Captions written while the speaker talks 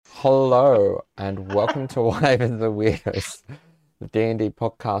Hello and welcome to Wyverns and Weirdos, the D&D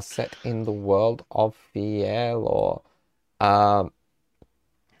podcast set in the world of Fielor. Um,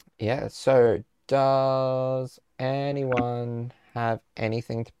 so does anyone have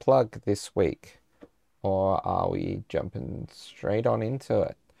anything to plug this week? Or are we jumping straight on into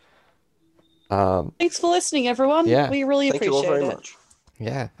it? Thanks for listening, everyone. Yeah. We really Thank you all appreciate very it. much.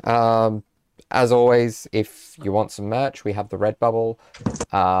 Yeah. As always, if you want some merch, we have the Redbubble.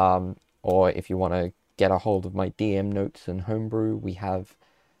 Or if you want to get a hold of my DM notes and homebrew, we have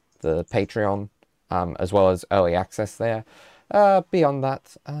the Patreon, as well as early access there. Beyond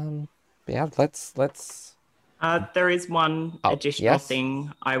that, yeah, let's. There is one Oh, additional yes?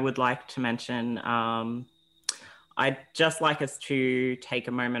 thing I would like to mention. I'd just like us to take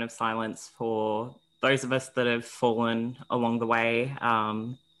a moment of silence for those of us that have fallen along the way,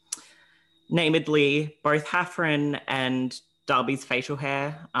 namely both Hafren and Darby's facial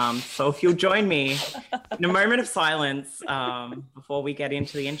hair. So if you'll join me in a moment of silence before we get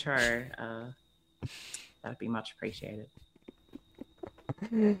into the intro, that'd be much appreciated.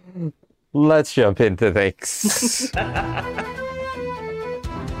 Let's jump into things.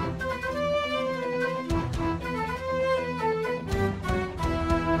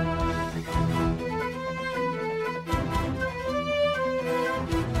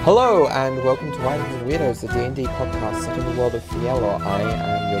 Hello and welcome to Wyverns and Weirdos, the D&D podcast set in the world of Fielor. I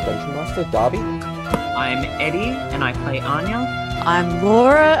am your Dungeon Master, Darby. I'm Eddie, and I play Anya. I'm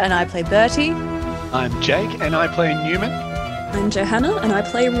Laura, and I play Bertie. I'm Jake, and I play Newman. I'm Johanna, and I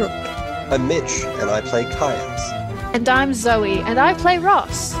play Rook. I'm Mitch, and I play Kayas. And I'm Zoe, and I play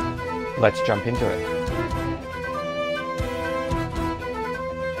Ross. Let's jump into it.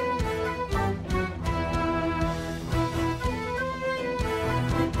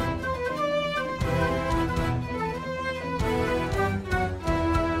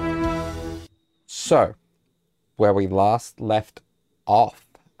 So, where we last left off,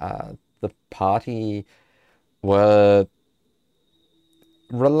 the party were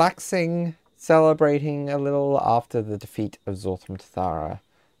relaxing, celebrating a little after the defeat of Zorthram Tathara,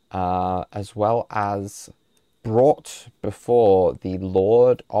 as well as brought before the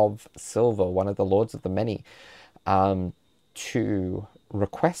Lord of Silver, one of the Lords of the Many, to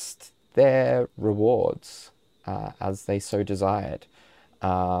request their rewards as they so desired.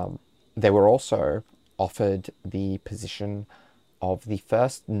 They were also offered the position of the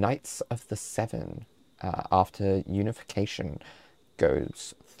first Knights of the Seven after unification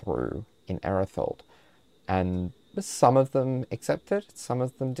goes through in Erethold. And some of them accepted, some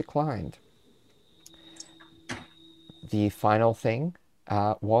of them declined. The final thing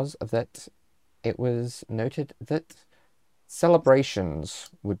was that it was noted that celebrations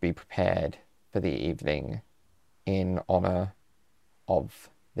would be prepared for the evening in honor of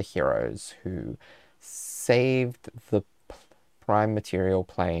the heroes who saved the prime material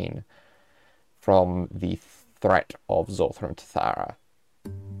plane from the threat of Zorthram Tathara.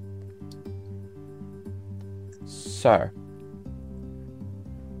 So,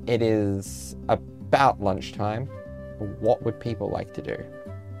 it is about lunchtime. What would people like to do?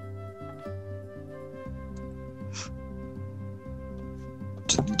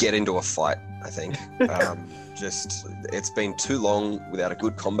 To get into a fight, I think. It's been too long without a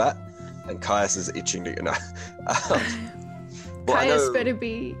good combat, and Caius is itching to, Caius better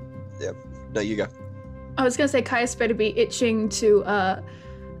be... Yeah, no, you go. I was going to say Caius better be itching to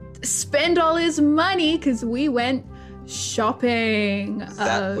spend all his money because we went shopping.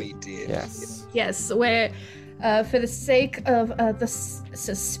 That we did. Yes. Yes, where for the sake of the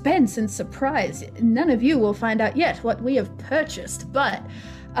suspense and surprise, none of you will find out yet what we have purchased, but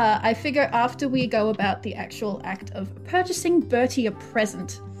I figure after we go about the actual act of purchasing Bertie a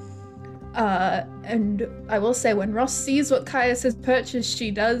present, and I will say when Ross sees what Caius has purchased,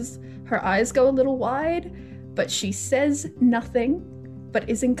 her eyes go a little wide, but she says nothing, but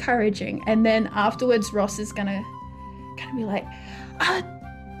is encouraging. And then afterwards, Ross is gonna be like,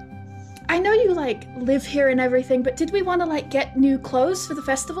 I know you live here and everything, but did we want to get new clothes for the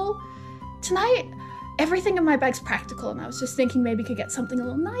festival tonight? Everything in my bag's practical, and I was just thinking maybe could get something a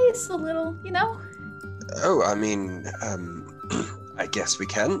little nice, a little, Oh, I mean, I guess we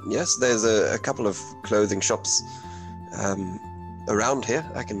can. Yes, there's a couple of clothing shops around here.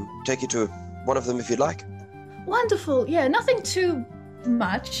 I can take you to one of them if you'd like. Wonderful. Yeah, nothing too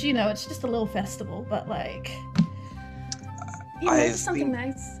much, it's just a little festival, but I've something been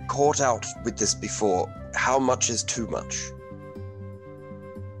nice. caught out with this before. How much is too much?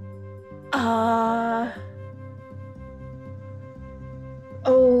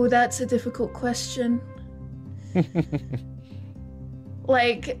 Oh, that's a difficult question.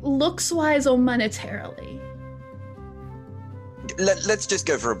 like looks-wise or monetarily? Let's just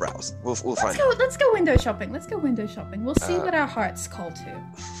go for a browse. We'll find out. Let's go window shopping. We'll see what our hearts call to.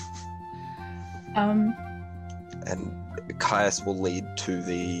 And Caius will lead to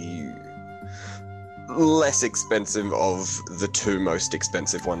the less expensive of the two most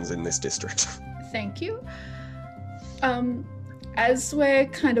expensive ones in this district. Thank you. As we're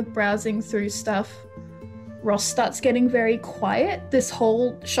kind of browsing through stuff, Ross starts getting very quiet. This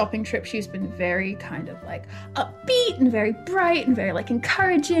whole shopping trip, she's been very kind of like upbeat and very bright and very like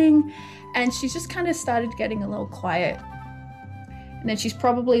encouraging. And she's just kind of started getting a little quiet. And then she's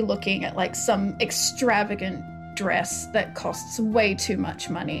probably looking at like some extravagant dress that costs way too much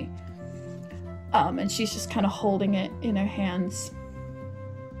money. And she's just kind of holding it in her hands.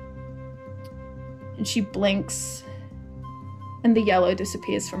 And she blinks, and the yellow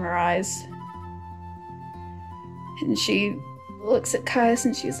disappears from her eyes. And she looks at Caius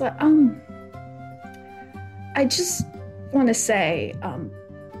and she's like, I just want to say,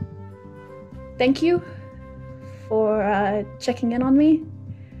 thank you for checking in on me.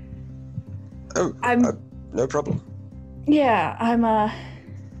 Oh, no problem. Yeah, I'm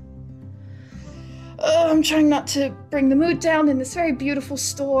trying not to bring the mood down in this very beautiful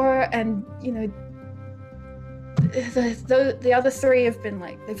store, and, you know, the other three have been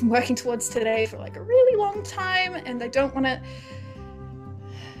like, they've been working towards today for like a really long time, and I don't want to,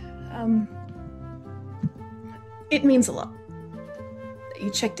 it means a lot that you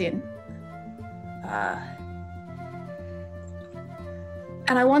checked in.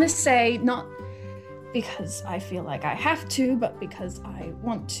 And I want to say, not because I feel like I have to, but because I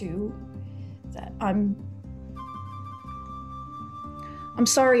want to, that I'm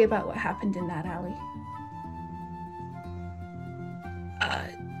sorry about what happened in that alley.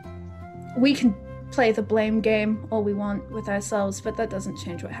 We can play the blame game all we want with ourselves, but that doesn't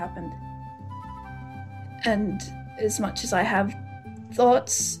change what happened. And as much as I have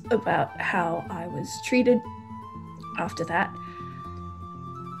thoughts about how I was treated after that,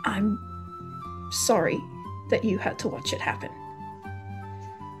 I'm sorry that you had to watch it happen.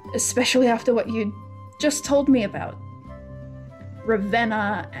 Especially after what you just told me about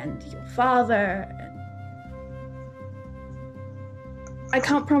Ravenna and your father. And I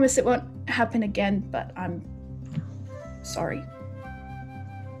can't promise it won't happen again, but I'm sorry.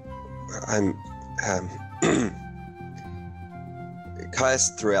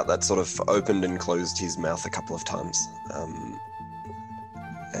 Caius, throughout that, sort of opened and closed his mouth a couple of times.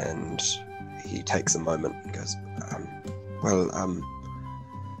 And he takes a moment and goes,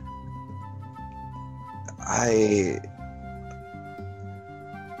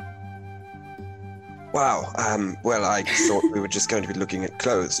 I thought we were just going to be looking at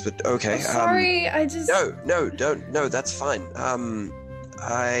clothes, but okay. Sorry, I just... No, that's fine. That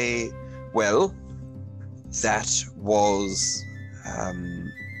was,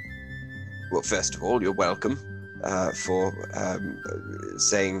 well, first of all, you're welcome, for,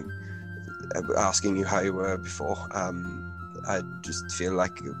 asking you how you were before. I just feel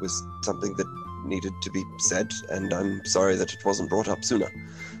like it was something that needed to be said, and I'm sorry that it wasn't brought up sooner.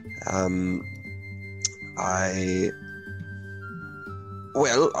 I'm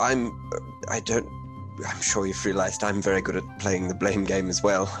sure you've realized I'm very good at playing the blame game as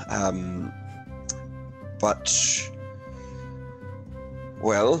well.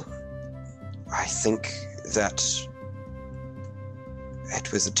 I think that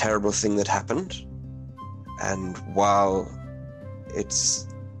it was a terrible thing that happened, and while it's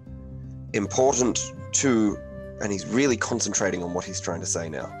important to, and he's really concentrating on what he's trying to say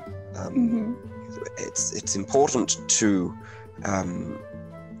now, it's important to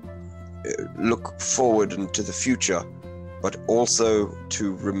look forward into the future, but also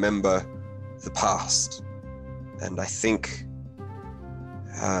to remember the past. And I think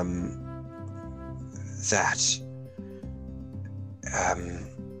that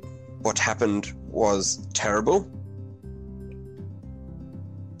what happened was terrible,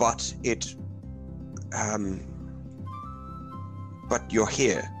 but but you're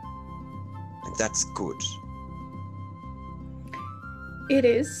here, and that's good. It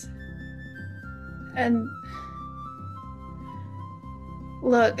is. And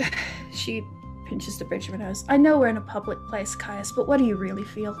look, she pinches the bridge of her nose. I know we're in a public place, Caius, but what do you really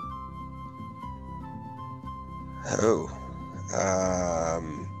feel?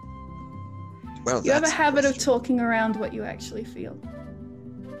 You have a habit of talking around what you actually feel.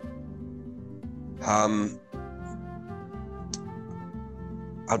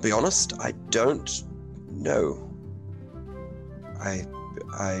 I'll be honest, I don't know. I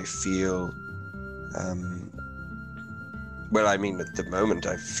feel Well, I mean, at the moment,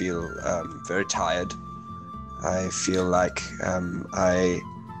 I feel very tired. I feel like I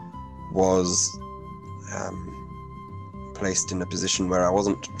was placed in a position where I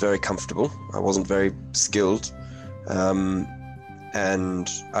wasn't very comfortable. I wasn't very skilled, and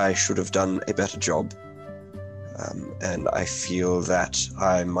I should have done a better job. And I feel that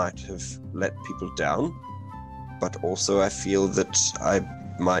I might have let people down, but also I feel that I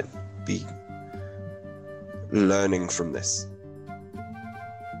might be learning from this.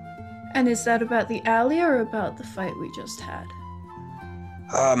 And is that about the alley or about the fight we just had?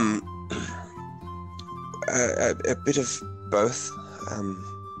 A bit of both.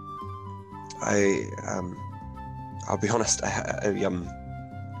 I'll be honest.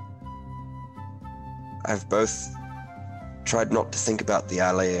 I've both tried not to think about the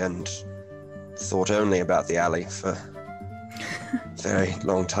alley and thought only about the alley for a very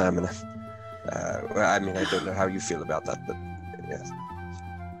long time, and I mean, I don't know how you feel about that, but yes.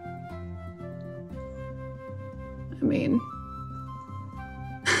 I mean,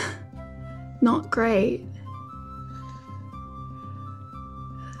 not great.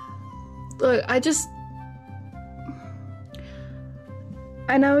 Look, I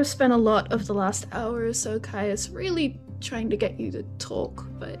know I've spent a lot of the last hour or so, Caius, really trying to get you to talk,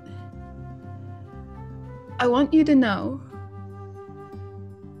 but I want you to know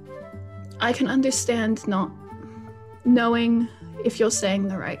I can understand not knowing if you're saying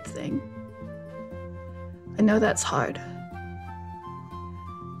the right thing. I know that's hard.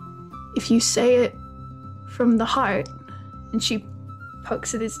 If you say it from the heart, and she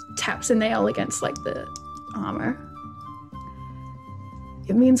pokes at taps a nail against like the armor,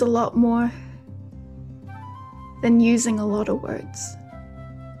 it means a lot more than using a lot of words.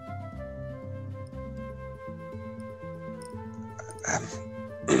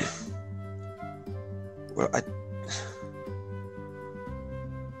 Well,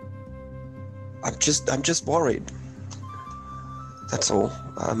 I'm just worried. That's all.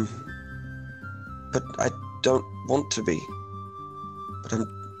 But I don't want to be. But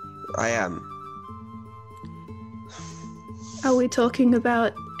I am. Are we talking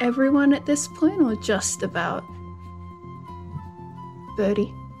about everyone at this point, or just about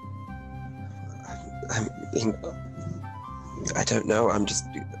Birdie? I mean, I don't know. I'm just...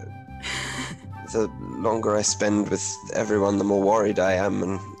 The longer I spend with everyone, the more worried I am,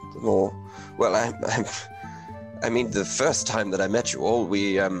 and the more... Well, I mean, the first time that I met you all,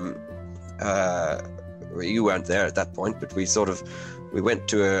 you weren't there at that point, but we went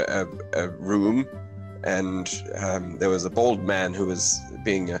to a room, and there was a bald man who was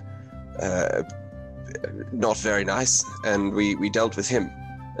being not very nice, and we dealt with him,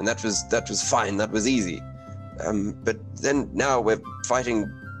 and that was fine. That was easy. But then now we're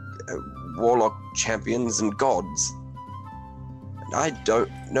fighting warlock champions and gods, and I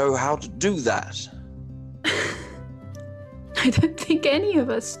don't know how to do that. I don't think any of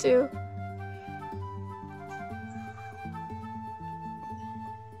us do.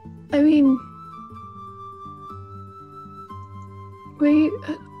 I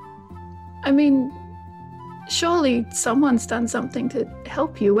mean, surely someone's done something to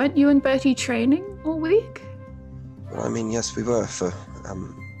help you. Weren't you and Bertie training all week? Well, I mean, yes, we were for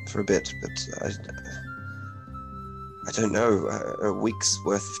a bit, but I don't know. A week's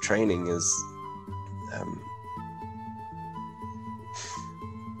worth of training is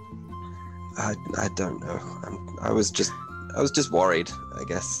I don't know. I was just worried, I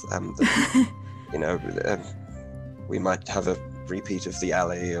guess. That, we might have a repeat of the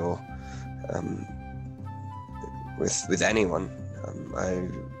alley, or with anyone.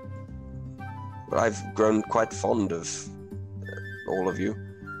 I've grown quite fond of all of you,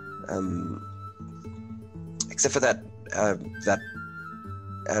 except for that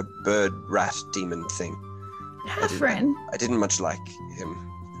bird rat demon thing. Hafren. I didn't much like him.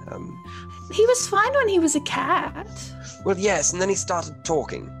 He was fine when he was a cat. Well, yes, and then he started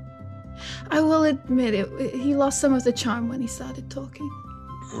talking. I will admit it. He lost some of the charm when he started talking.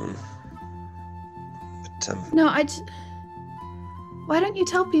 But, No, why don't you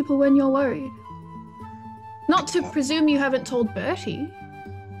tell people when you're worried? Not to presume you haven't told Bertie.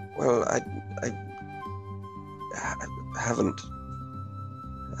 Well, I haven't.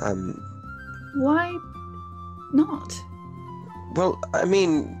 Why not? Well, I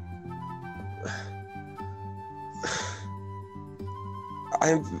mean...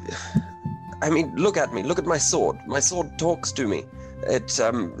 I mean, look at me. Look at my sword. My sword talks to me.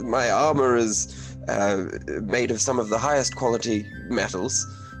 My armor is made of some of the highest quality metals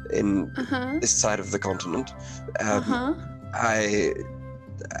in this side of the continent. I'm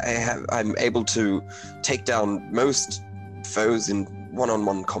able to take down most foes in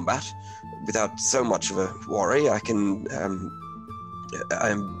one-on-one combat without so much of a worry. I can.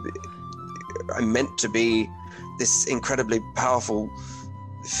 I'm meant to be this incredibly powerful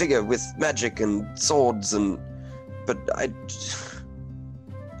figure with magic and swords, but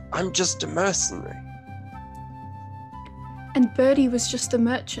I'm just a mercenary. And Birdie was just a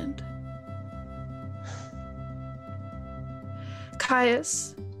merchant.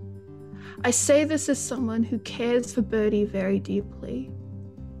 Caius, I say this as someone who cares for Birdie very deeply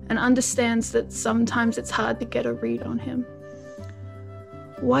and understands that sometimes it's hard to get a read on him.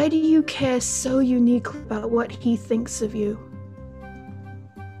 Why do you care so uniquely about what he thinks of you?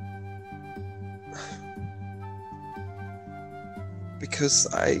 Because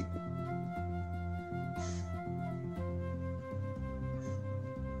I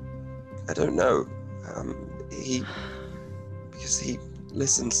don't know. Because he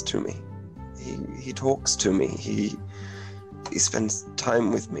listens to me. He talks to me. He spends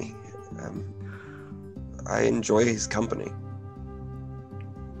time with me. I enjoy his company.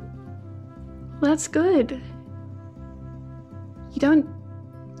 Well, that's good. You don't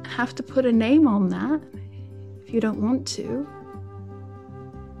have to put a name on that if you don't want to.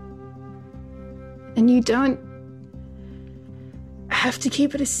 And you don't have to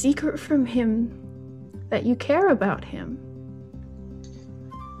keep it a secret from him that you care about him.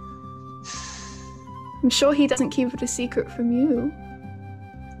 I'm sure he doesn't keep it a secret from you.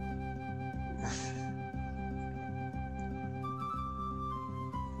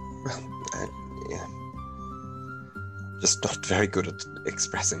 Well, yeah. Just not very good at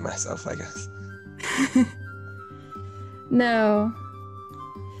expressing myself, I guess. No.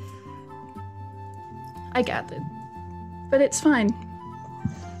 I gathered. But it's fine.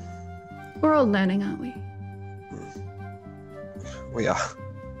 We're all learning, aren't we? We are.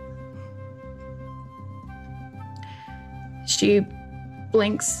 She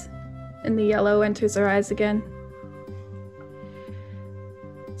blinks and the yellow enters her eyes again.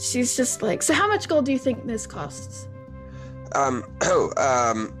 She's just like, so how much gold do you think this costs? Well,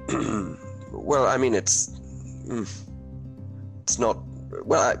 I mean, it's not,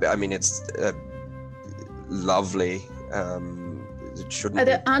 well, I mean, it's lovely. It shouldn't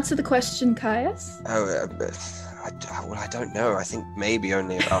be. Answer the question, Caius. I don't know. I think maybe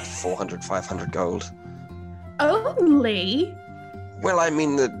only about 400, 500 gold. Only? Well, I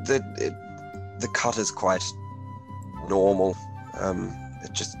mean, the cut is quite normal.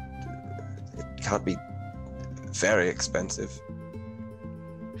 It can't be very expensive.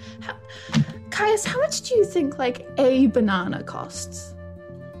 Caius, how much do you think, like, a banana costs?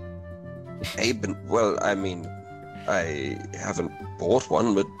 Well, I mean, I haven't bought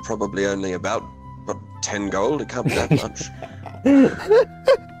one, but probably only about 10 gold. It can't be that much.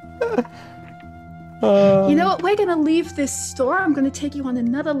 You know what? We're gonna leave this store. I'm gonna take you on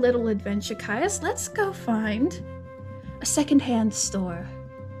another little adventure, Caius. Let's go find a secondhand store.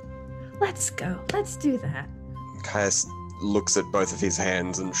 Let's go. Let's do that. Caius looks at both of his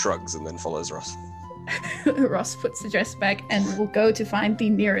hands and shrugs and then follows Ross. Ross puts the dress back and will go to find the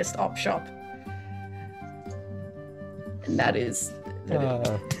nearest op shop. And that is...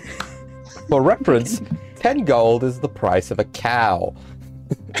 For reference, 10 gold is the price of a cow.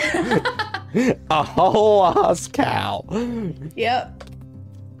 A whole ass cow. Yep.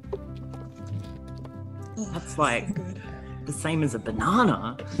 That's like the same as a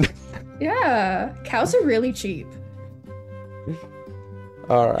banana. Yeah, cows are really cheap.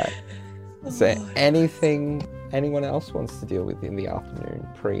 Alright. Is there anything anyone else wants to deal with in the afternoon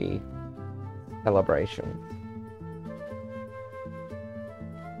pre-celebration?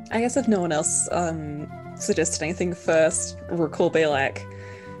 I guess if no one else suggested anything first, Rook will be like,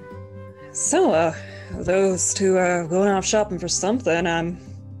 so, those two are going off shopping for something. I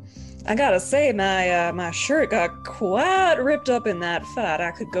gotta say, my shirt got quite ripped up in that fight.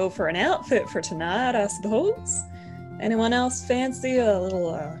 I could go for an outfit for tonight, I suppose. Anyone else fancy a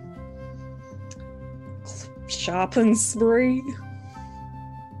little shopping spree?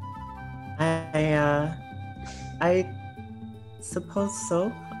 I suppose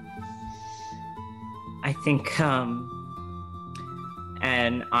so. I think,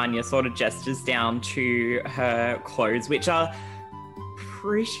 and Anya sort of gestures down to her clothes, which are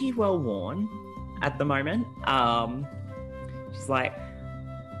pretty well worn at the moment. She's like,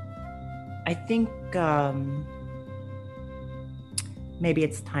 I think, maybe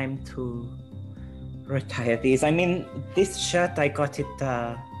it's time to retire these. I mean, this shirt, I got it,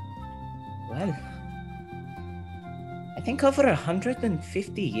 well, I think over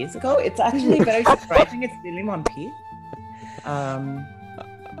 150 years ago. It's actually very surprising it's still in one piece.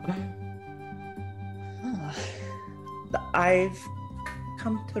 I've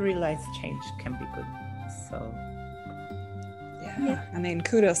come to realize change can be good. So Yeah, I mean,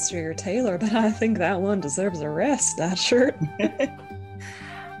 kudos to your tailor, but I think that one deserves a rest, that shirt.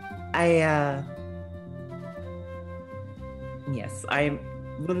 Yes, I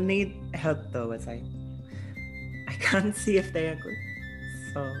will need help though, as I can't see if they are good.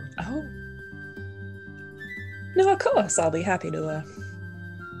 So Oh. No, of course, I'll be happy to,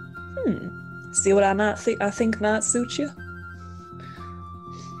 see what I think might suit you.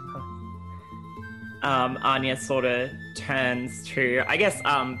 Anya sort of turns to, I guess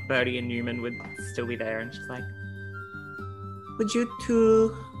Bertie and Newman would still be there, and she's like, would you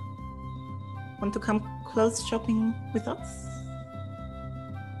two want to come clothes shopping with us?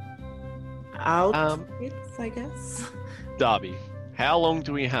 Outfits, I guess. Darby, how long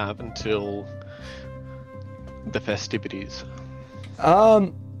do we have until the festivities?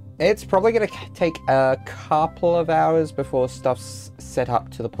 It's probably going to take a couple of hours before stuff's set up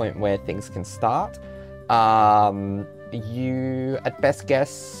to the point where things can start. You, at best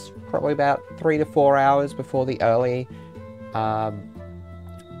guess, probably about 3 to 4 hours before the early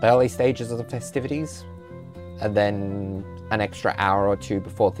stages of the festivities, and then an extra hour or two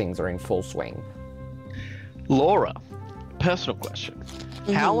before things are in full swing. Laura, personal question.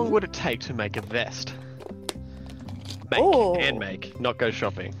 How long would it take to make a vest? Make, not go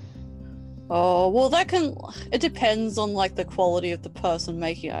shopping. Oh, well, it depends on, like, the quality of the person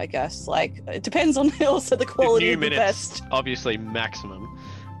making it, I guess. Like, it depends on also the quality of the vest. Obviously, maximum.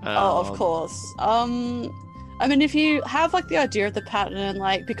 Of course. I mean, if you have, like, the idea of the pattern, and,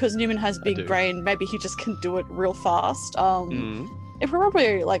 like, because Newman has big brain, maybe he just can do it real fast. It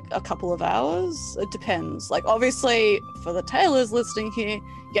probably, like, a couple of hours. It depends. Like, obviously, for the tailors listening here,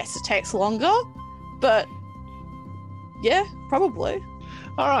 yes, it takes longer, but yeah, probably.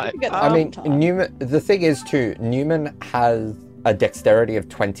 All right. I mean, Newman. The thing is, too, Newman has a dexterity of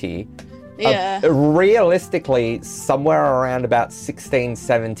 20. Yeah. Realistically, somewhere around about 16,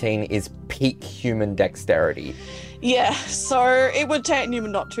 17 is peak human dexterity. Yeah, so it would take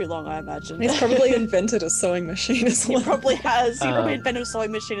Newman not too long, I imagine. He's probably invented a sewing machine as well. He probably has. He probably invented a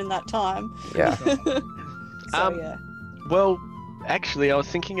sewing machine in that time. Yeah. Yeah. Well, actually, I was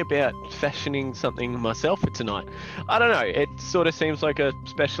thinking about fashioning something myself for tonight. I don't know. It sort of seems like a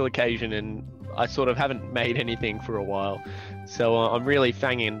special occasion, and I sort of haven't made anything for a while. So I'm really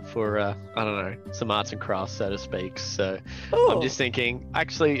fanging for, I don't know, some arts and crafts, so to speak. So I'm just thinking,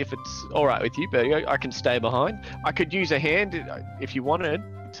 actually, if it's all right with you, Bertie, I can stay behind. I could use a hand if you wanted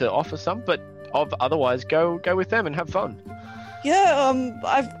to offer some, but otherwise, go with them and have fun. Yeah,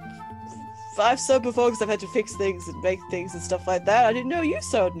 I've sewed before because I've had to fix things and make things and stuff like that. I didn't know you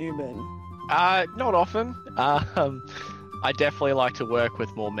sewed, Newman. Not often. I definitely like to work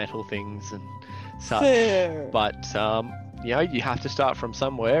with more metal things and such. Fair. But you have to start from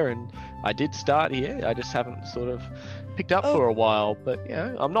somewhere, and I did start here. I just haven't sort of picked up for a while. But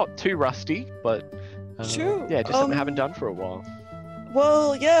I'm not too rusty. But true. Yeah, just something I haven't done for a while.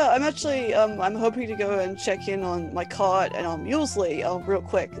 Well, yeah, I'm actually I'm hoping to go and check in on my cart and on Mulesley real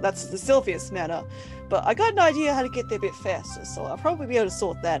quick. That's the Sylvius Manor. But I got an idea how to get there a bit faster, so I'll probably be able to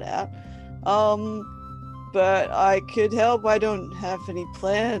sort that out. But I could help. I don't have any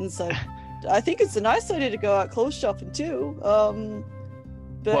plans. I think it's a nice idea to go out clothes shopping too.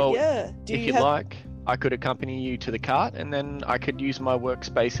 But well, yeah, if you'd like, I could accompany you to the cart, and then I could use my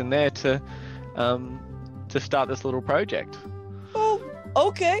workspace in there to start this little project. Oh,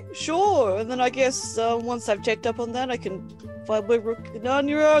 okay, sure. And then I guess once I've checked up on that, I can find my rook on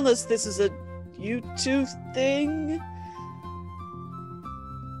your own, unless this is a you two thing.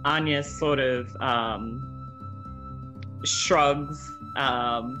 Anya sort of shrugs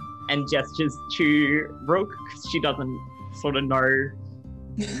and gestures to Rook because she doesn't sort of know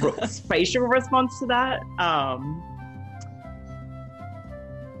Rook's facial response to that.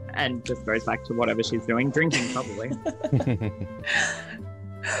 And just goes back to whatever she's doing, drinking probably.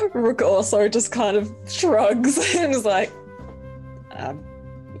 Rook also just kind of shrugs and is like,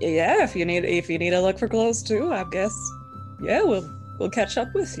 yeah, if you need to look for clothes too, I guess. Yeah, we'll catch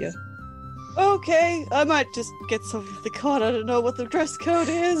up with you. Okay, I might just get some of the card. I don't know what the dress code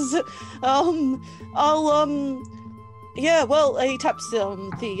is. Yeah, well, he taps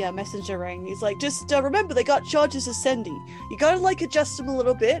the messenger ring. He's like, just remember, they got charges of sending. You gotta, like, adjust them a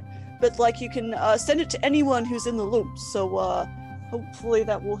little bit, but, like, you can send it to anyone who's in the loop. So, hopefully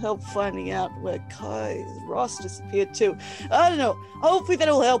that will help finding out where Ross disappeared too. I don't know. Hopefully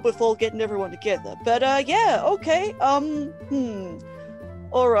that'll help with all getting everyone together. But, yeah, okay.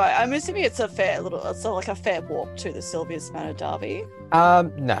 Alright, I'm assuming it's like a fair walk to the Sylvius Manor, Darby.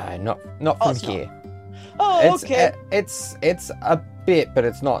 No, not from here. Oh, It's okay. it's a bit, but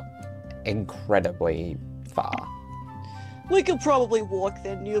it's not incredibly far. We could probably walk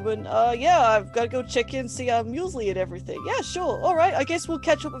then, Newman. Yeah, I've got to go check in, see Muesli and everything. Yeah, sure. All right, I guess we'll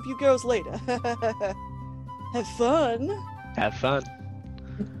catch up with you girls later. Have fun. Have fun.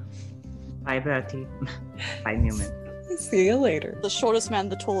 Bye, Bertie. Bye, Newman. See you later. The shortest man,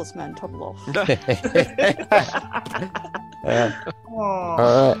 the tallest man, topple off.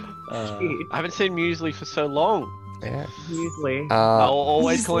 Alright. I haven't seen Muesli for so long. Yeah. Usually. I'll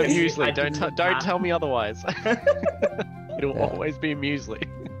always call it Muesli. Muesli. Don't tell me otherwise. It'll Yeah. always be Muesli.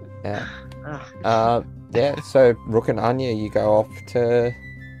 Yeah. Ugh. Yeah, so Rook and Anya, you go off to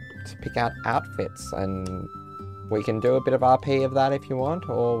pick out outfits, and we can do a bit of RP of that if you want,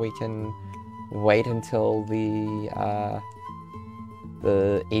 or we can wait until the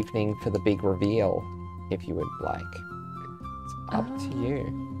evening for the big reveal if you would like. It's up to you.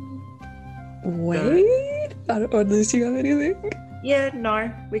 Wait. Unless you have anything. Yeah,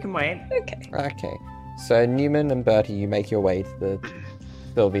 no, we can wait. Okay. Okay, so Newman and Bertie, you make your way to the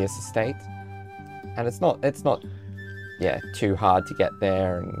Sylvius estate, and it's not too hard to get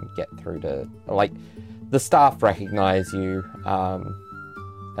there and get through to, like, the staff recognize you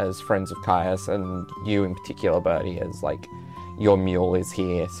as friends of Caius, and you in particular, Bertie, as like your mule is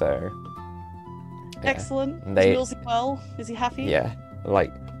here, so yeah. Excellent. And they- Is Muesli well? Is he happy? Yeah,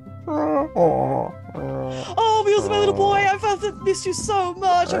 like Oh, Muesli, my little boy, I've missed you so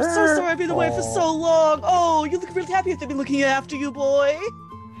much. I'm so sorry I've been away for so long. Oh, you look really happy. I've been looking after you, boy.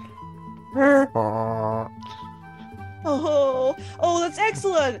 Oh, that's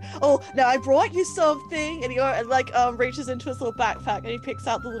excellent. Oh, now I brought you something, and he reaches into his little backpack and he picks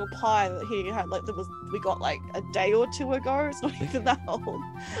out the little pie that he had we got like a day or two ago. It's not even that old.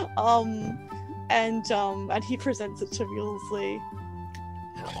 And he presents it to Muesli.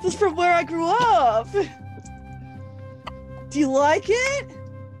 This is from where I grew up. Do you like it?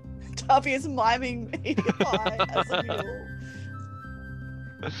 Darby is miming me pie as a mule,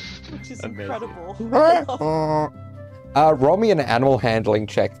 which is Amazing. incredible. I love roll me an animal handling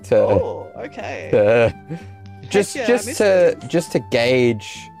check to Oh, okay. just yeah, just to just to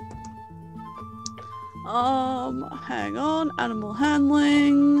gauge. Hang on. Animal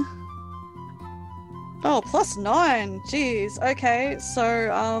handling. Oh, +9. Jeez. Okay, so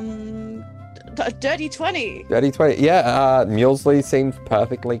a dirty 20. Dirty 20. Yeah, Mulesley seems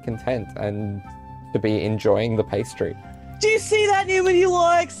perfectly content and to be enjoying the pastry. Do you see that, Newman? He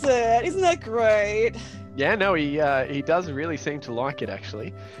likes it. Isn't that great? Yeah, no, he does really seem to like it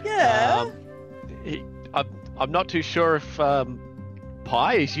actually. Yeah. I'm not too sure if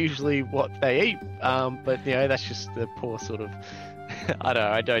pie is usually what they eat, but that's just the poor sort of.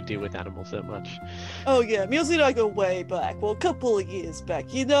 I don't deal with animals that much. Oh yeah, Muesli and I go way back. Well, a couple of years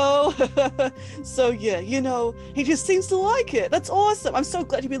back, you know. So yeah, he just seems to like it. That's awesome. I'm so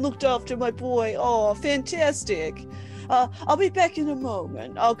glad you've been looked after, my boy. Oh, fantastic. I'll be back in a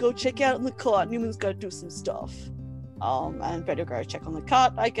moment. I'll go check out in the cart. Newman's got to do some stuff. And better go check on the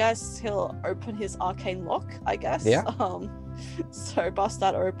cart. I guess he'll open his arcane lock. I guess. Yeah. So bust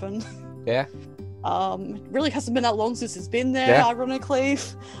that open. Yeah. It really hasn't been that long since it's been there, Yeah. ironically.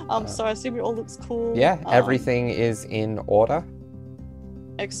 So I assume it all looks cool. Yeah, everything is in order.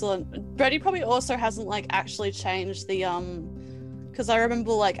 Excellent. Brady probably also hasn't actually changed the because I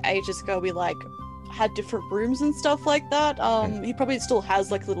remember ages ago we had different rooms and stuff like that. He probably still has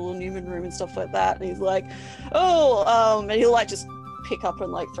the little Newman room and stuff like that, and he's and he'll just pick up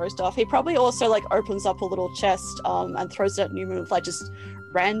and throw stuff. He probably also opens up a little chest and throws it at Newman with just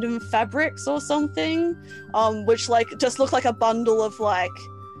random fabrics or something, which just look like a bundle of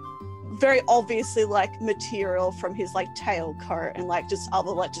very obviously material from his tail coat and just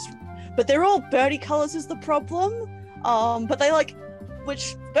other but they're all birdie colors is the problem. But they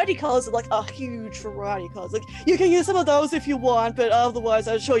which birdie colors are a huge variety of colors. You can use some of those if you want, but otherwise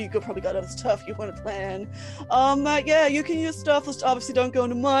I'm sure you could probably got other stuff you want to plan. Yeah, you can use stuff. Just obviously don't go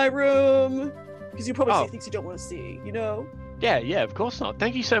into my room because you probably see things you don't want to see, Yeah, of course not.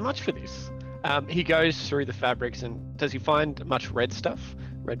 Thank you so much for this. He goes through the fabrics, and does he find much red stuff?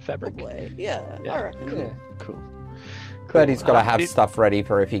 Red fabric? Probably. Yeah, I reckon. Cool. Yeah. Cool. But he's got to have it- stuff ready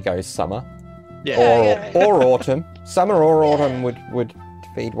for if he goes summer. Yeah. Or autumn. Summer or autumn would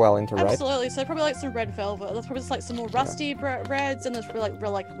feed well into red. Absolutely. So probably some red velvet. There's probably just some more rusty reds, and there's probably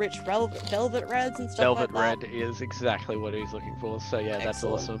real rich velvet reds and stuff Velvet like that. red is exactly what he's looking for. So yeah, that's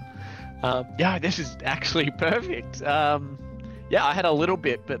Excellent. awesome. Yeah, this is actually perfect. Yeah, I had a little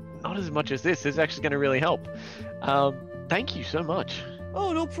bit, but not as much as this. This is actually going to really help. Thank you so much.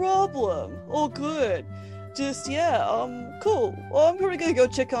 Oh, no problem. Oh, good. Just cool. Well, I'm probably gonna go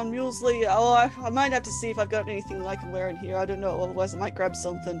check on Mulesley. Oh, I might have to see if I've got anything that I can wear in here. I don't know. Otherwise, I might grab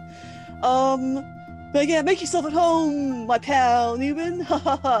something. But yeah, make yourself at home, my pal Newman. Ha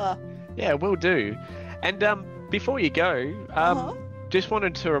ha ha. Yeah, will do. And before you go, just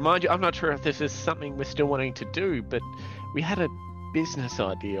wanted to remind you. I'm not sure if this is something we're still wanting to do, but we had a business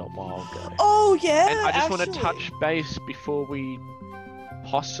idea a while ago. Oh yeah. And I just want to actually. touch base before we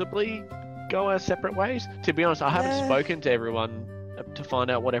possibly go our separate ways. To be honest, I haven't spoken to everyone to find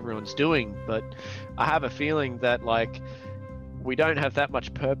out what everyone's doing, but I have a feeling that like we don't have that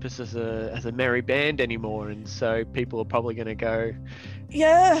much purpose as a merry band anymore, and so people are probably going to go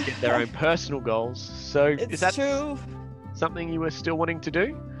get their own personal goals. So It's is that true. something you were still wanting to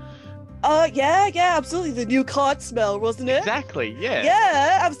do? Yeah, absolutely. The new cart smell, wasn't it? Exactly, yeah.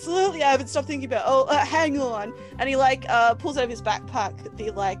 Yeah, absolutely. I haven't stopped thinking about. Hang on. And he pulls out of his backpack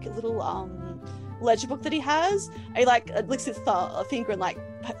the little ledger book that he has. And he licks his finger and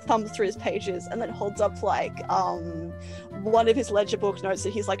thumbs through his pages, and then holds up one of his ledger book notes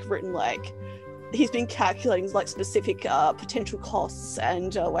that he's written he's been calculating specific potential costs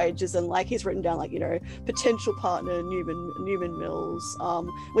and wages, and he's written down potential partner Newman Mills,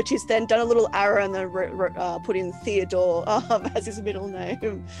 which he's then done a little arrow and then put in Theodore as his middle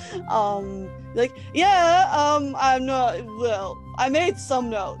name. I'm not I made some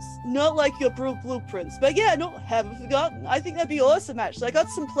notes, not like your blueprints, but yeah, no, haven't forgotten. I think that'd be awesome. Actually, I got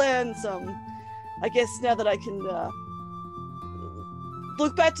some plans. I guess now that I can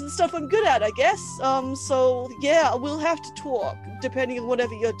look back to the stuff I'm good at, I guess. So yeah, we'll have to talk depending on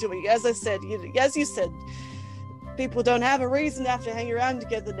whatever you're doing. As I said, as you said, people don't have a reason to have to hang around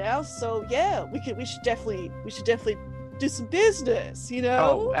together now. So yeah, we should definitely do some business,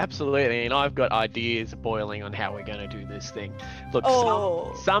 Oh, absolutely. And I've got ideas boiling on how we're going to do this thing. Look,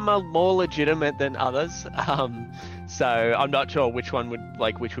 some are more legitimate than others. So I'm not sure which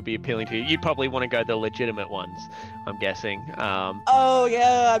would be appealing to you. You'd probably want to go the legitimate ones, I'm guessing. Oh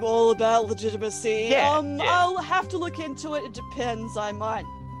yeah, I'm all about legitimacy. Yeah. I'll have to look into it. It depends. I might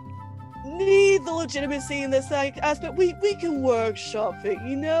need the legitimacy in this aspect. We can workshop it,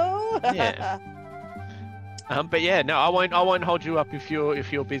 Yeah. But yeah, no, I won't hold you up if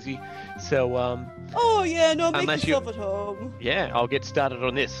you're busy. So Oh yeah, no, make unless yourself at home. yeah, I'll get started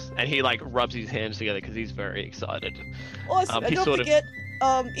on this. And he rubs his hands together because he's very excited. Awesome. And he don't sort of- forget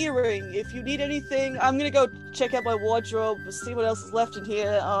earring. If you need anything, I'm gonna go check out my wardrobe, see what else is left in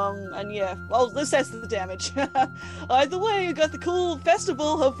here. And yeah, well, this has the damage. Either way, you got the cool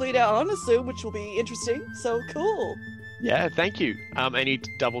festival, hopefully down on Onasu, which will be interesting. So cool. Yeah, thank you. And he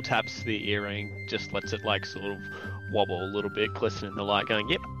double taps the earring, just lets it sort of wobble a little bit, glisten in the light, going,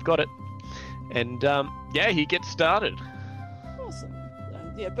 "Yep, got it." And yeah, he gets started. Awesome.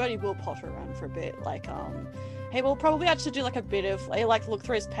 Yeah, Bertie will potter around for a bit. He will probably actually do a bit of look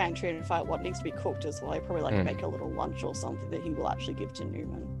through his pantry and find what needs to be cooked as well. He probably make a little lunch or something that he will actually give to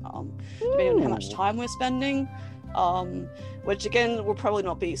Newman. Depending on how much time we're spending. Which again will probably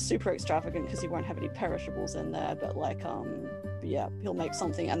not be super extravagant because he won't have any perishables in there, but yeah, he'll make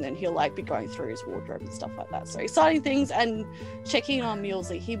something and then he'll be going through his wardrobe and stuff like that. So exciting things, and checking on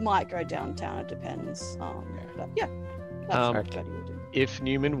Mulesley. He might go downtown, it depends. But yeah, that's what Betty will do. If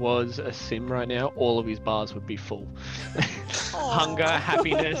Newman was a sim right now, all of his bars would be full. Hunger,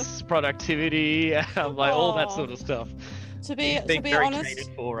 happiness, productivity, all that sort of stuff. To be very honest,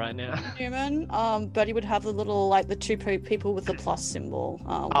 catered for right now. Newman, Bertie would have the little the two people with the plus symbol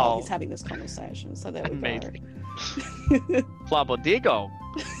while he's having this conversation. So there we Amazing. go. Flubber Diggle.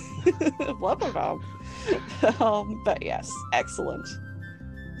 Blah, blah, blah. But yes, excellent.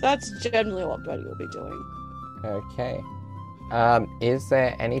 That's generally what Bertie will be doing. Okay. Is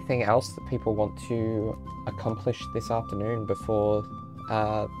there anything else that people want to accomplish this afternoon before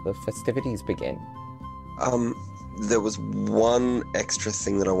the festivities begin? There was one extra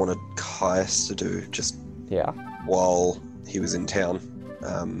thing that I wanted Caius to do just while he was in town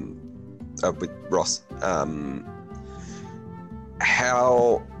with Ross.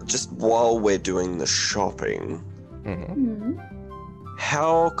 Just while we're doing the shopping,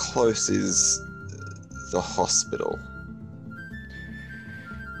 how close is the hospital?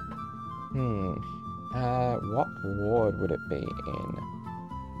 What ward would it be in?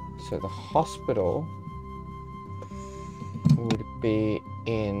 So the hospital would be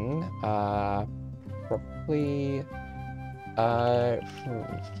in probably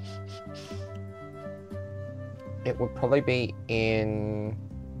it would probably be in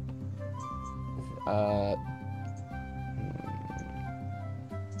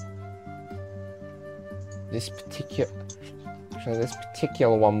this particular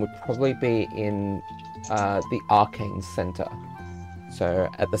one would probably be in the Arcane Center. So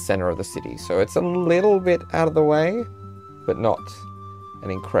at the center of the city. So it's a little bit out of the way, but not an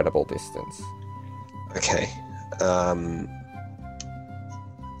incredible distance. Okay.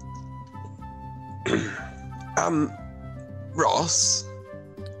 Ross,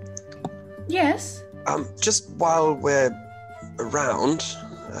 Yes. just while we're around,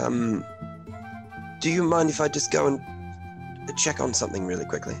 do you mind if I just go and check on something really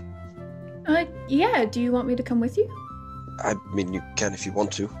quickly? Yeah. Do you want me to come with you? I mean, you can if you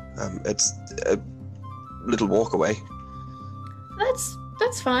want to. It's a little walk away.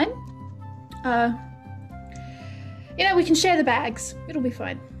 That's fine. We can share the bags. It'll be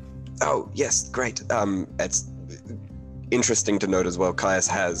fine. Oh, yes, great. It's interesting to note as well, Caius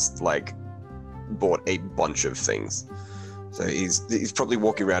has, bought a bunch of things. So he's probably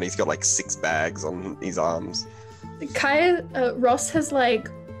walking around, he's got, 6 bags on his arms. Ross has,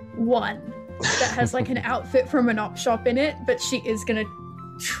 one that has, an outfit from an op shop in it, but she is gonna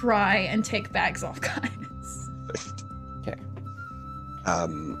try and take bags off Caius. Okay.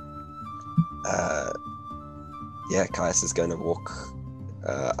 Yeah, Caius is going to walk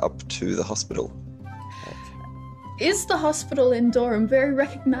up to the hospital. Is the hospital in Durham very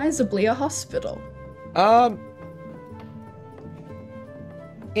recognizably a hospital?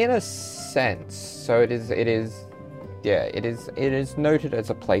 In a sense. So it is noted as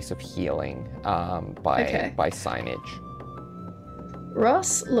a place of healing by signage.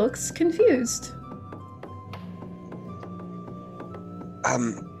 Ross looks confused.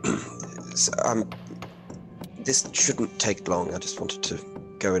 This shouldn't take long. I just wanted to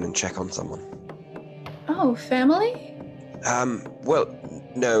go in and check on someone. Oh, family? Well,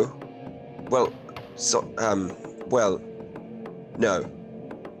 no. Well, no.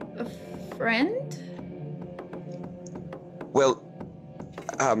 A friend? Well,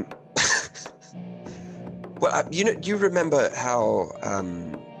 you remember how,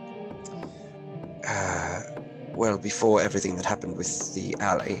 before everything that happened with the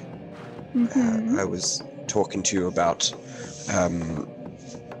alley, Mm-hmm. I was talking to you about,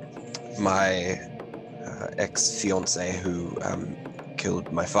 my ex-fiancé who,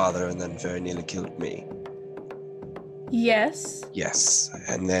 killed my father and then very nearly killed me. Yes. Yes,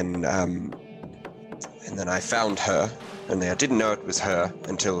 and then I found her, and I didn't know it was her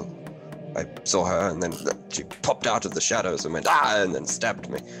until I saw her, and then she popped out of the shadows and went and then stabbed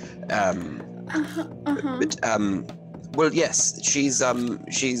me. But well, yes, she's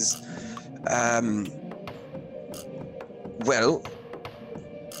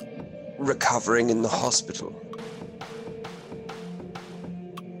recovering in the hospital.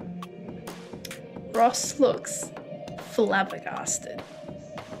 Ross looks flabbergasted.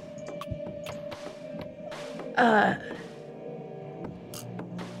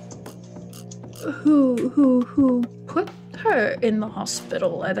 Who put her in the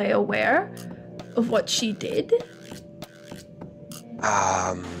hospital? Are they aware of what she did?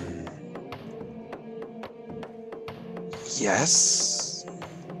 Yes.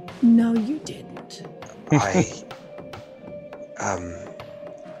 No, you didn't. I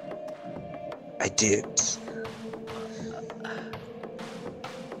did.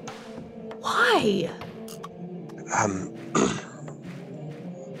 Why?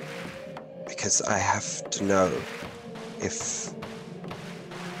 Because I have to know if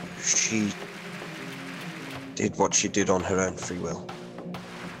she did what she did on her own free will.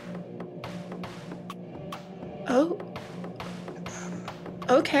 Oh.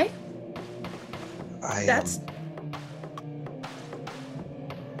 Okay. That's...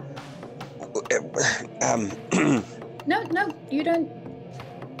 No, you don't...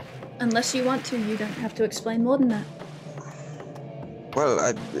 Unless you want to, you don't have to explain more than that.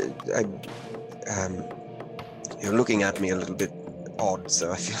 Well, you're looking at me a little bit odd,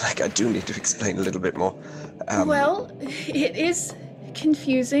 so I feel like I do need to explain a little bit more. Well, it is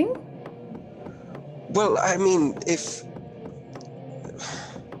confusing. Well, I mean, if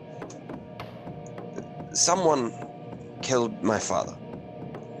someone killed my father,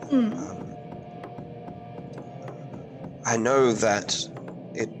 I know that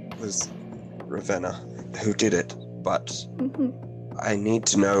it was Ravenna who did it, but I need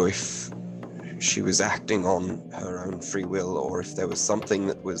to know if she was acting on her own free will or if there was something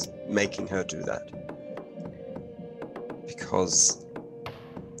that was making her do that. Because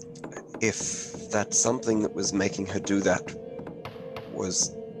if that something that was making her do that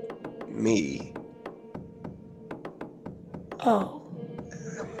was me... Oh.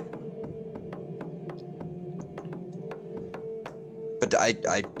 But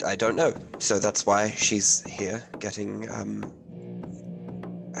I don't know. So that's why she's here getting,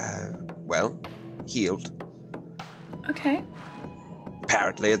 healed. Okay.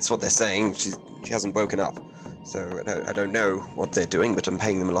 Apparently, it's what they're saying. She hasn't woken up. So I don't know what they're doing, but I'm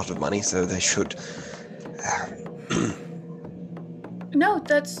paying them a lot of money, so they should. No,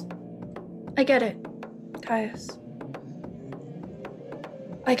 that's... I get it, Caius.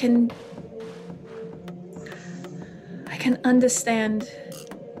 I can understand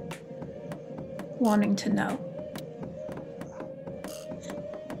wanting to know.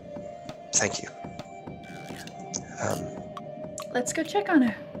 Thank you. Let's go check on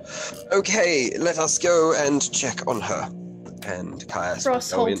her. Okay, let us go and check on her. And Caius will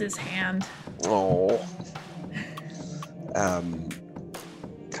Frost go holds in. his hand. Oh.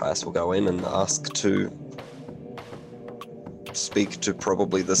 Caius will go in and ask to speak to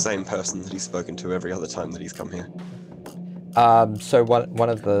probably the same person that he's spoken to every other time that he's come here. So one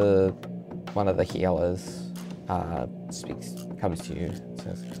of the healers comes to you and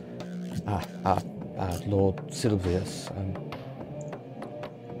says, Lord Silvius,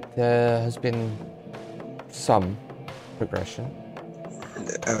 there has been some progression.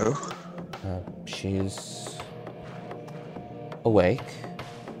 Oh. She's awake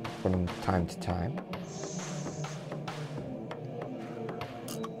from time to time.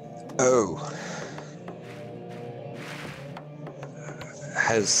 Oh.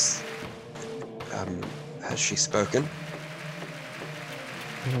 Has she spoken?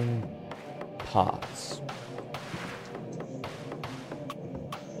 In parts.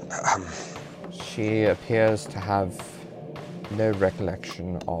 She appears to have no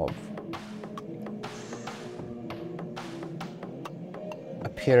recollection of a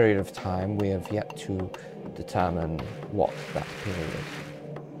period of time. We have yet to determine what that period,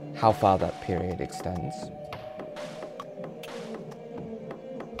 how far that period extends.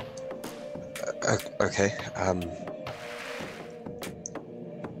 Okay.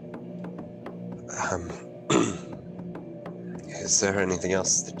 Is there anything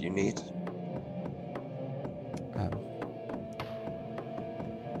else that you need?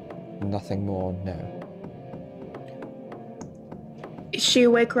 Nothing more, no. Is she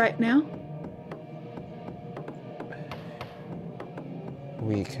awake right now?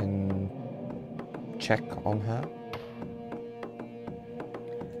 We can check on her.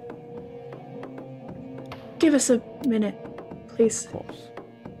 Give us a minute, please. Of course.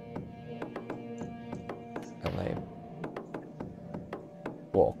 And they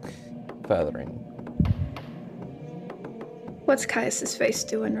walk further in. What's Caius's face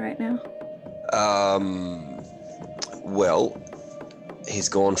doing right now? Well, he's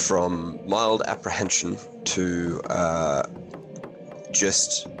gone from mild apprehension to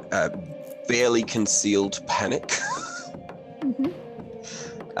just barely concealed panic. Mm-hmm.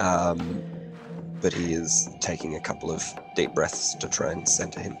 But he is taking a couple of deep breaths to try and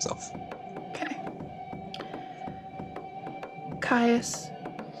center himself. Okay. Caius,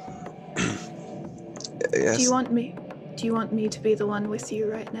 Yes. do you want me to be the one with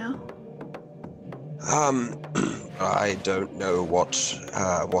you right now? I don't know what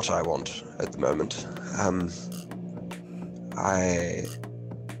I want at the moment.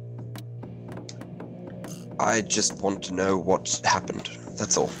 I just want to know what happened.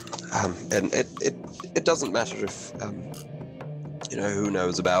 That's all. And it doesn't matter if who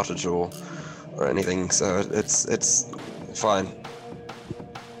knows about it or anything. So it's fine.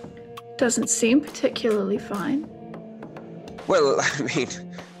 Doesn't seem particularly fine. Well, I mean,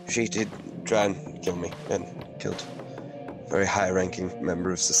 she did try and kill me and killed a very high-ranking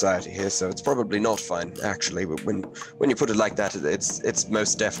member of society here, so it's probably not fine, actually. But when you put it like that, it's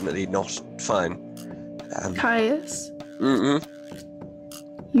most definitely not fine. Caius, Mm-mm.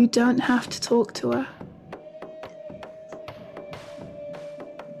 you don't have to talk to her.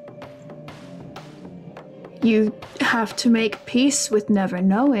 You have to make peace with never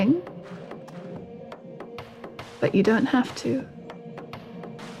knowing, but you don't have to.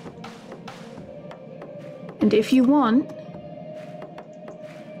 And if you want,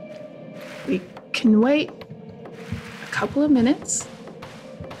 we can wait a couple of minutes,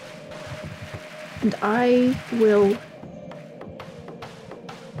 and I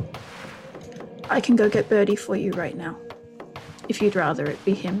can go get Birdie for you right now, if you'd rather it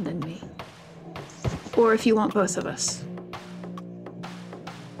be him than me. Or if you want both of us.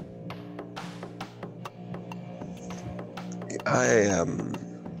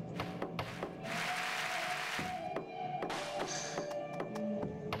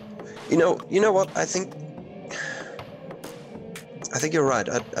 You know what? I think you're right.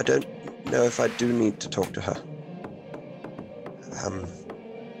 I don't know if I do need to talk to her.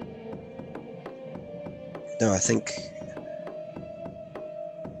 No, I think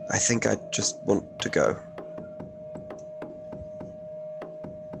I think I just want to go.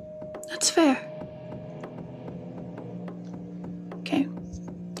 That's fair. Okay.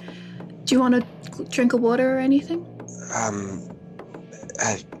 Do you want a drink of water or anything?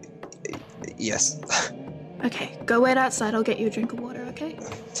 Yes. Okay, go wait outside. I'll get you a drink of water, okay?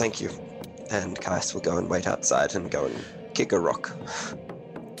 Thank you. And Caius will go and wait outside and go and kick a rock.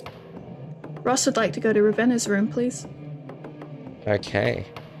 Ross would like to go to Ravenna's room, please. Okay.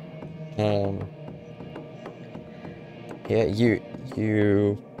 Yeah,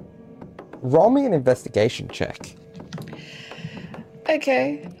 you roll me an investigation check.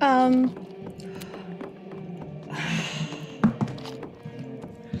 Okay,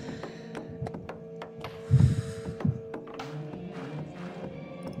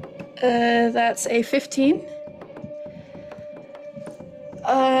 that's a 15.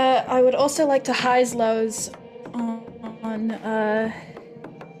 I would also like to highs lows on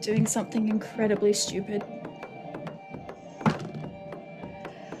doing something incredibly stupid.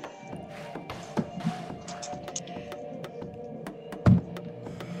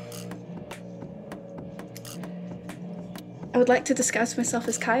 I would like to disguise myself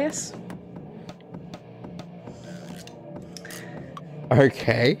as Caius.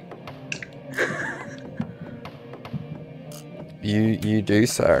 Okay. You do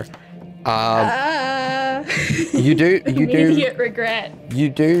so. You do Immediate regret. you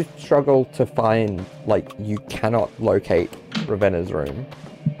do struggle to find, like, you cannot locate Ravenna's room.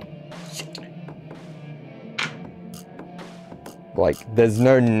 Like, there's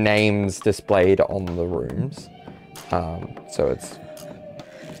no names displayed on the rooms. So it's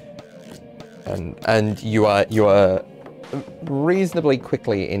and you are reasonably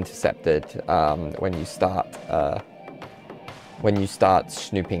quickly intercepted when you start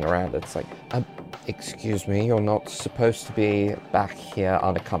snooping around. It's like, excuse me, you're not supposed to be back here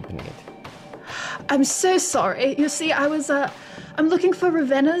unaccompanied. I'm so sorry. You see, I'm looking for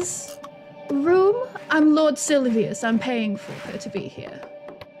Ravenna's room. I'm Lord Silvius. I'm paying for her to be here.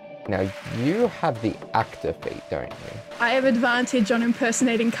 Now, you have the actor feat, don't you? I have advantage on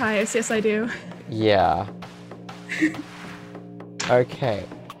impersonating Caius. Yes, I do. Yeah. Okay.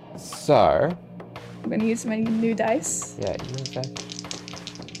 So, I'm going to use my new dice yeah, you okay?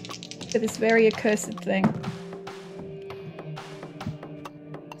 for this very accursed thing.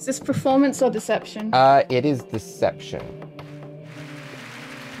 Is this performance or deception? It is deception.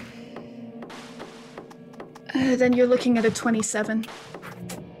 Then you're looking at a 27.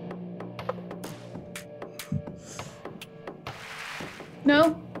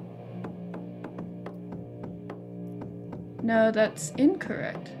 No? No, that's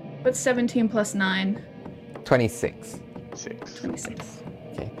incorrect. What's 17 plus 9? 26. 6. 26.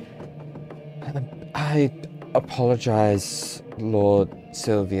 Okay. I apologize, Lord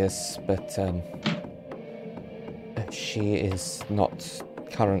Silvius, but she is not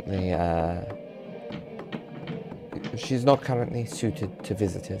currently she's not currently suited to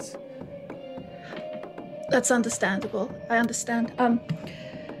visitors. That's understandable. I understand.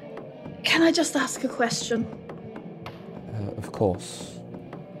 Can I just ask a question? Of course.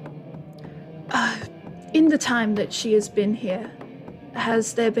 In the time that she has been here,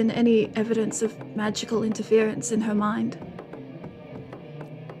 has there been any evidence of magical interference in her mind?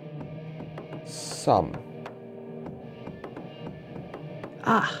 Some.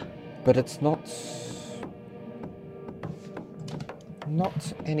 Ah, But it's not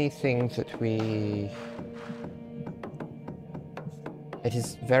anything that we... It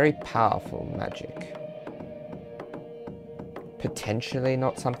is very powerful magic. Potentially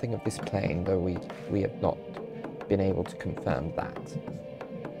not something of this plane, though we have not been able to confirm that.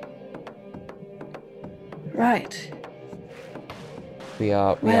 right. We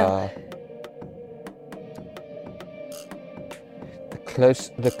are Well-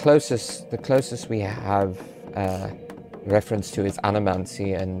 the closest we have reference to is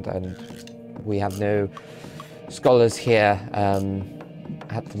animancy, and we have no scholars here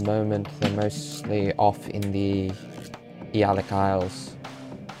at the moment. They're mostly off in the Ealic Isles.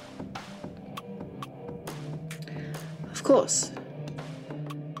 Of course.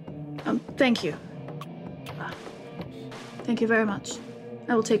 Thank you. Thank you very much.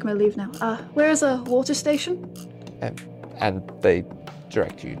 I will take my leave now. Where is a water station? And they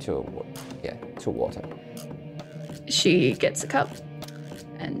direct you to water. She gets a cup,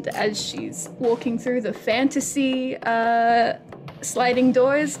 and as she's walking through the fantasy sliding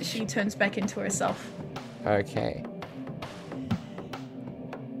doors, she turns back into herself. Okay.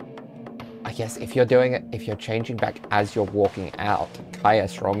 I guess if you're changing back as you're walking out,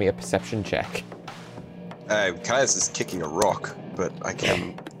 Caius, roll me a perception check. Caius is kicking a rock, but I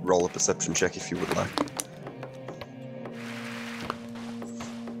can roll a perception check if you would like.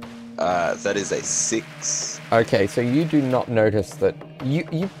 That is a 6. Okay, so you do not notice that you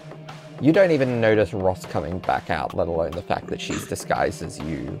don't even notice Ross coming back out, let alone the fact that she's disguised as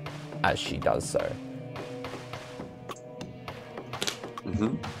you as she does so.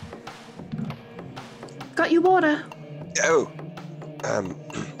 Mm-hmm. Got you water. Oh,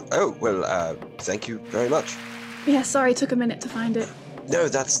 well, thank you very much. Yeah, sorry, took a minute to find it. No,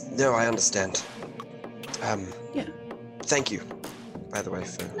 I understand. Yeah. Thank you, by the way,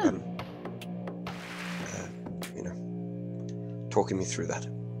 for, No. talking me through that.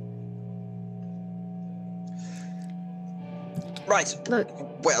 Right. Look,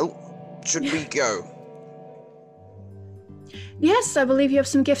 Well, should we go? yes, I believe you have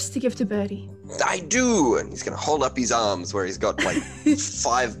some gifts to give to Birdie. I do! And he's going to hold up his arms where he's got like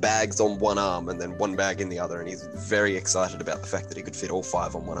 5 bags on one arm and then 1 bag in the other. And he's very excited about the fact that he could fit all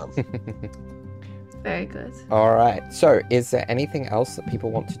 5 on one arm. Very good. All right. So, is there anything else that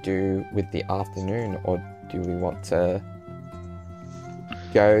people want to do with the afternoon, or do we want to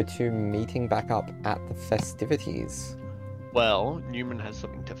go to meeting back up at the festivities? Well, Newman has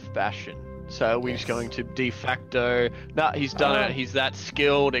something to fashion. So we're just going to de facto. Nah, he's done it. He's that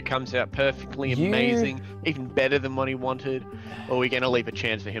skilled. It comes out perfectly amazing, even better than what he wanted. Or we're going to leave a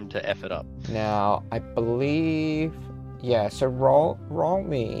chance for him to F it up. Now, I believe, yeah. So roll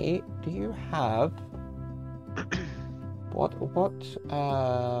me. Do you have what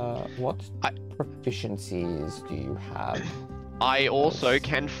proficiencies do you have? I also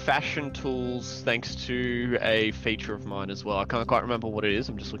can fashion tools thanks to a feature of mine as well. I can't quite remember what it is.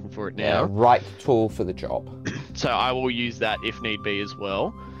 I'm just looking for it now. Yeah, right tool for the job. So I will use that if need be as well,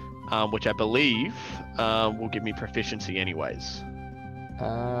 which I believe will give me proficiency anyways.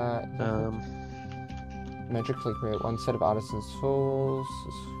 Magically create 1 set of artisan's tools.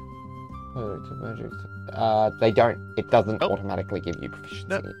 They don't. It doesn't automatically give you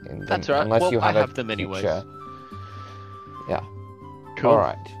proficiency in them. That's right. Unless well, you have I have them anyways. Feature. Yeah. Cool. All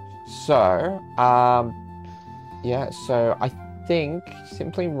right. So, yeah. So I think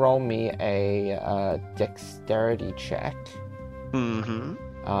simply roll me a dexterity check. Mm-hmm.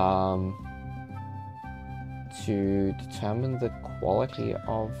 To determine the quality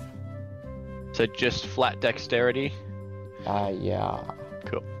of. So just flat dexterity. Yeah.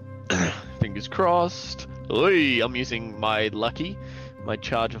 Cool. Fingers crossed. Oy, I'm using my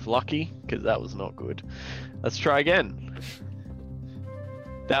charge of lucky, because that was not good. Let's try again.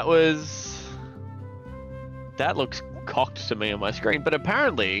 That looks cocked to me on my screen, but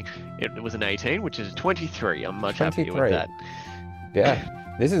apparently it was an 18, which is a 23. I'm much happier with that.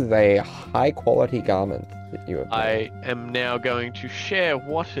 Yeah, this is a high quality garment that you have made. I am now going to share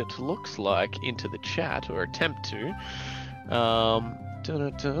what it looks like into the chat, or attempt to.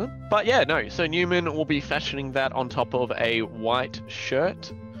 But yeah, no. So Newman will be fashioning that on top of a white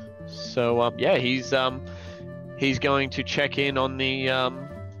shirt. So yeah, he's going to check in on the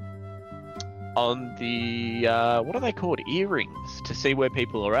what are they called, earrings, to see where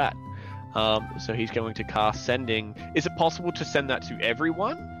people are at. So he's going to cast sending. Is it possible to send that to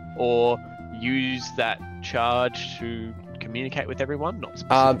everyone, or use that charge to communicate with everyone? Not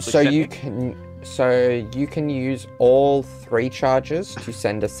specifically So you can use all 3 charges to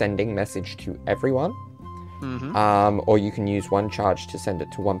send a sending message to everyone. Mm-hmm. Or you can use 1 charge to send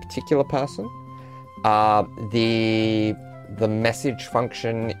it to one particular person. The message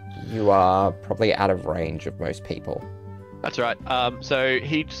function, you are probably out of range of most people. That's right. So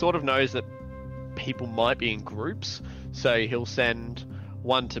he sort of knows that people might be in groups, so he'll send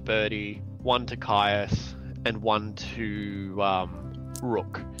 1 to Birdie, 1 to Caius, and 1 to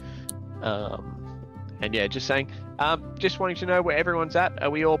Rook. And yeah, just saying, just wanting to know where everyone's at. Are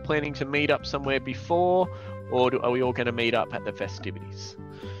we all planning to meet up somewhere before, or are we all going to meet up at the festivities?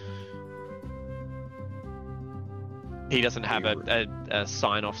 He doesn't have a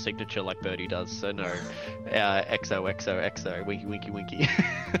sign-off signature like Birdie does, so no. XOXOXO, winky, winky, winky.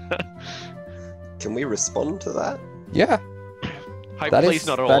 Can we respond to that? Yeah. Hopefully it's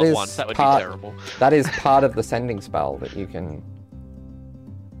not all at once. That would be terrible. That is part of the sending spell, that you can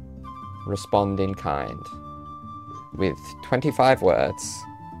respond in kind with 25 words.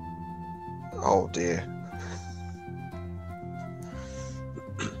 Oh dear.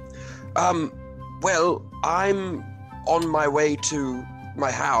 Well, I'm on my way to my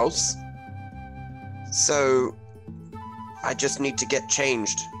house, so I just need to get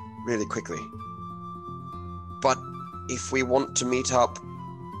changed really quickly. But if we want to meet up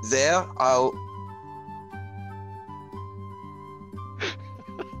there, I'll...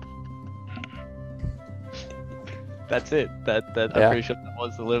 That's it. I'm Yeah. pretty sure that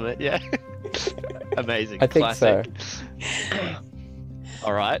was the limit. Yeah. Amazing. I think Classic.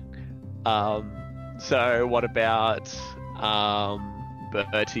 All right. So what about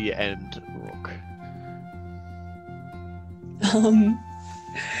Bertie and Rook?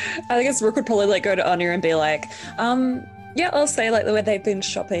 I guess Rook would probably like go to Anya and be like, yeah, I'll say like the way they've been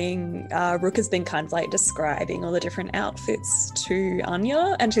shopping, Rook has been kind of like describing all the different outfits to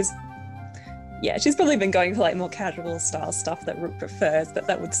Anya, and she's probably been going for like more casual style stuff that Rook prefers, but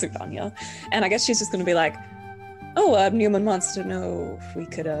that would suit Anya. And I guess she's just going to be like, oh, Newman wants to know if we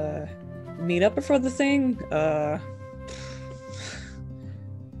could meet up before the thing. I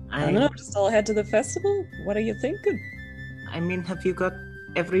don't know, just all head to the festival? What are you thinking? I mean, have you got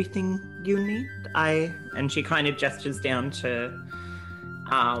everything you need? And she kind of gestures down to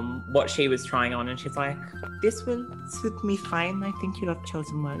what she was trying on, and she's like, this will suit me fine. I think you have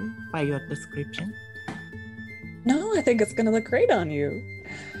chosen well by your description. No, I think it's gonna look great on you.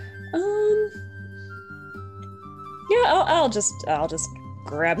 Yeah, I'll just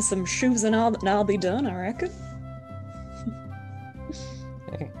grab some shoes and I'll be done, I reckon.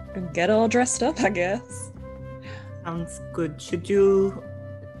 And get all dressed up, I guess. Sounds good. Should you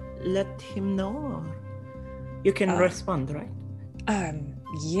let him know? Or you can respond, right?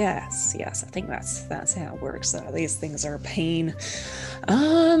 Yes, I think that's how it works. These things are a pain.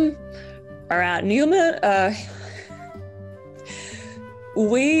 All right, Newman,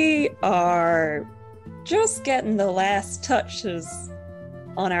 we are just getting the last touches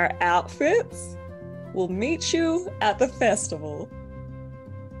on our outfits. We'll meet you at the festival.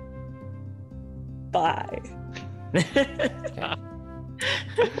 Bye.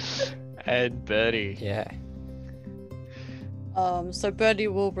 And Bertie. Yeah. So Birdie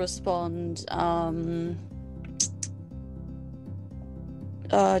will respond, geez,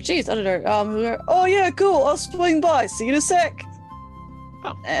 I don't know. Oh yeah, cool, I'll swing by, see you in a sec.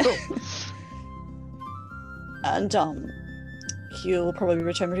 Oh, cool. And he'll probably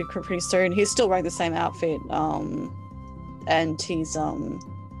return pretty soon. He's still wearing the same outfit, and he's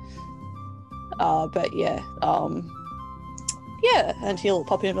but yeah, yeah, and he'll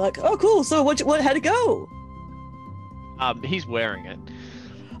pop in and be like, oh cool, so how'd it go? He's wearing it.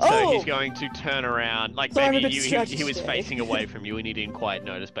 So he's going to turn around, like Sorry, maybe he was facing away from you and he didn't quite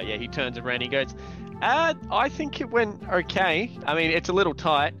notice, but yeah, he turns around and he goes, I think it went okay. I mean, it's a little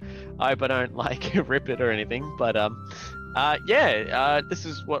tight. I hope I don't like rip it or anything, but this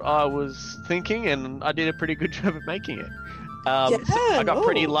is what I was thinking and I did a pretty good job of making it. I got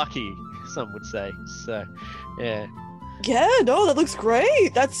pretty lucky, some would say, so yeah. Yeah, no, that looks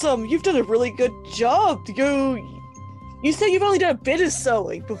great. That's you've done a really good job. You said you've only done a bit of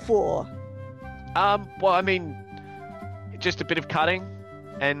sewing before. Well, I mean, just a bit of cutting,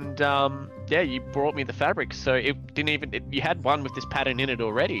 and yeah, you brought me the fabric, so it didn't even. You had one with this pattern in it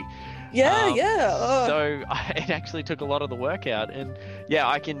already. Yeah. So it actually took a lot of the work out, and yeah,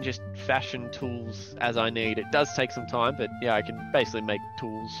 I can just fashion tools as I need. It does take some time, but yeah, I can basically make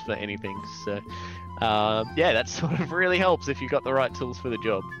tools for anything. So yeah, that sort of really helps if you got the right tools for the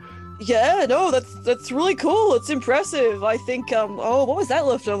job. Yeah, no, that's really cool. It's impressive. I think what was that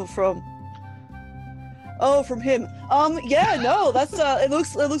left over from? Oh, from him. Yeah, no, that's it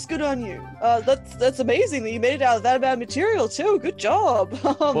looks good on you. That's amazing that you made it out of that amount of material too. Good job.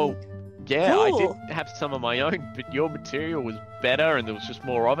 Well, yeah, cool. I did have some of my own, but your material was better and there was just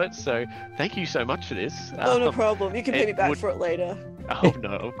more of it, so thank you so much for this. Oh, no problem. You can pay me back for it later. Oh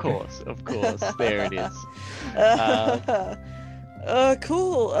no, of course. There it is.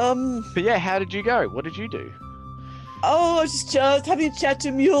 Cool. But yeah, how did you go? What did you do? Oh, I was just having a chat to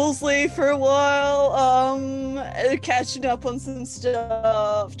Mulesley for a while, catching up on some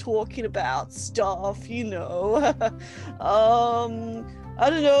stuff, talking about stuff, you know. I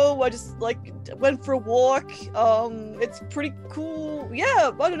don't know, I just, went for a walk, it's pretty cool,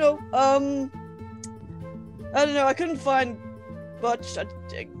 yeah, I don't know, I couldn't find much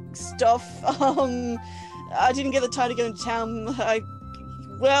stuff, I didn't get the time to go into town, I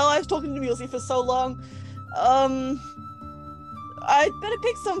was talking to Mulesley for so long, I'd better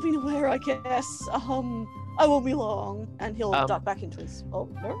pick something to wear, I guess. I won't be long. And he'll duck back into his... Oh,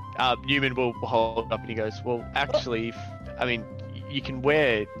 no? Newman will hold up and he goes, well, actually, you can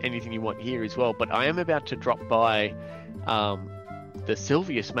wear anything you want here as well, but I am about to drop by the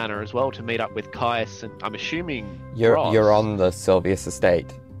Silvius Manor as well to meet up with Caius, and I'm assuming You're Ross. on the Silvius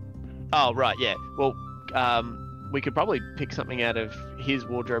estate. Oh, right, yeah. Well, we could probably pick something out of his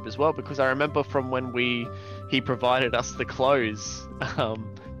wardrobe as well, because I remember from when he provided us the clothes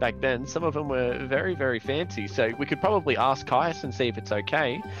back then, some of them were very, very fancy. So we could probably ask Caius and see if it's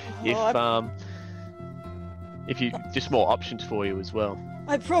okay if you just more options for you as well.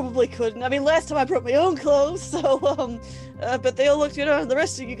 I probably couldn't. I mean, last time I brought my own clothes, so but they all looked good on the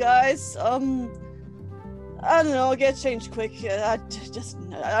rest of you guys. I don't know. I'll get changed quick.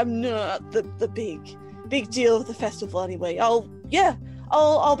 I'm not the big deal of the festival anyway. I'll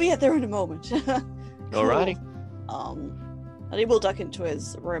be there in a moment. Cool. Alrighty. And he will duck into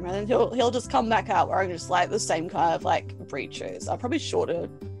his room, and then he'll just come back out wearing just like the same kind of like breeches. Probably shorter,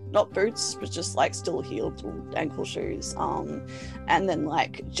 not boots, but just like still heeled ankle shoes. And then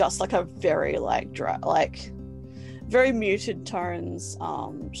like just like a very like very muted tones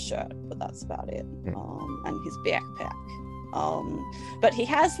shirt, but that's about it. And his backpack. But he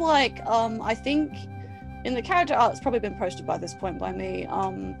has like I think in the character art, it's probably been posted by this point by me.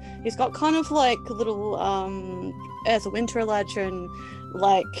 He's got kind of like little as a winter lantern,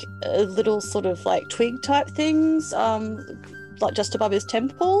 like little sort of like twig type things, like just above his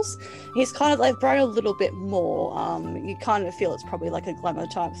temples. He's kind of like grown a little bit more. You kind of feel it's probably like a glamour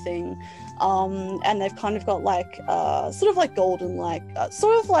type thing. And they've kind of got like sort of like golden, like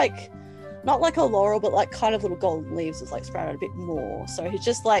sort of like not like a laurel, but like kind of little golden leaves that's like spread out a bit more. So he's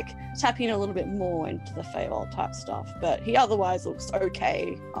just like tapping a little bit more into the Feywild type stuff. But he otherwise looks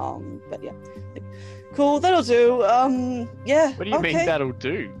okay. But yeah, cool. That'll do. Yeah. What do you mean that'll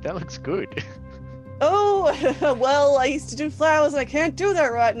do? That looks good. Oh, well, I used to do flowers. I can't do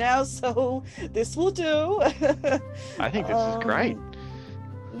that right now, so this will do. I think this is great.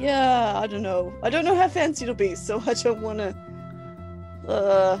 Yeah, I don't know. I don't know how fancy it'll be, so I don't want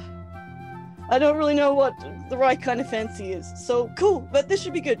to. I don't really know what the right kind of fancy is. So cool, but this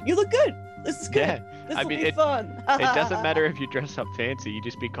should be good. You look good. This is good. Yeah, this I will mean, be fun. It doesn't matter if you dress up fancy. You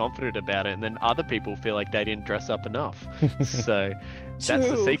just be confident about it, and then other people feel like they didn't dress up enough. So that's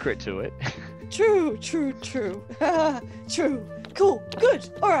the True. secret to it. True. True. Cool. Good.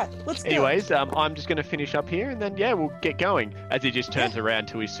 All right. Let's go. Anyways, I'm just going to finish up here, and then yeah, we'll get going. As he just turns around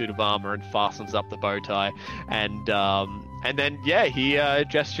to his suit of armor and fastens up the bow tie, and then yeah, he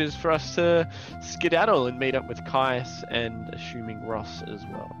gestures for us to skedaddle and meet up with Caius and assuming Ross as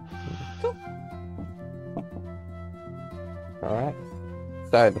well. Cool. All right.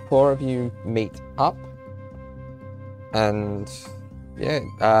 So the four of you meet up, and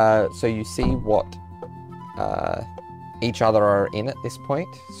yeah, so you see what each other are in at this point.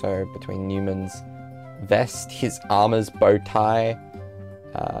 So between Newman's vest, his armor's bow tie.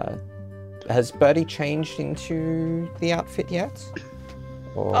 Has Birdie changed into the outfit yet?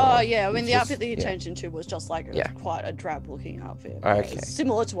 Or Yeah. I mean, the just- outfit that he yeah. changed into was just like quite a drab-looking outfit. Okay. It's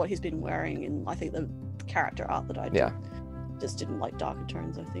similar to what he's been wearing in, I think, the character art that I did. Yeah. Just didn't like darker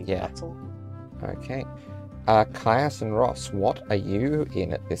tones, I think. Yeah. That's all. Okay. Caius and Ross, what are you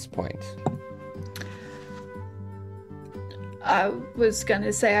in at this point? I was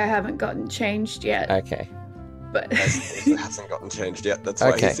gonna say I haven't gotten changed yet, Okay. but It hasn't gotten changed yet. That's why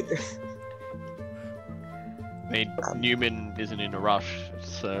Okay. he's here. I mean, Newman isn't in a rush,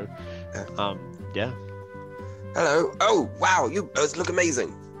 so yeah. Hello. Oh, wow. You both look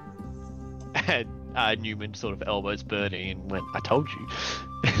amazing. And Newman sort of elbows Birdie and went, "I told you."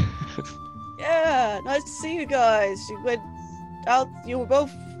 Yeah, nice to see you guys. You went out. You were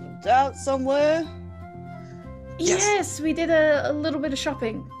both out somewhere. Yes. yes, we did a little bit of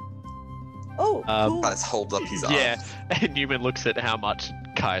shopping. Oh, cool. Let's hold up his arm. Yeah, and Newman looks at how much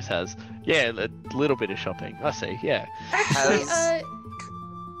Caius has. Yeah, a little bit of shopping. I see. Yeah. Actually, I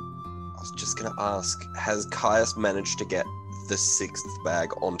was just going to ask, has Caius managed to get the 6th bag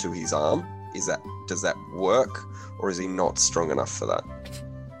onto his arm? Does that work, or is he not strong enough for that?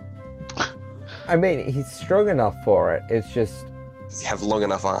 I mean, he's strong enough for it. It's just, Does he have long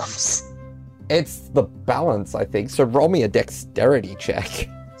enough arms? it's the balance, I think. So roll me a dexterity check.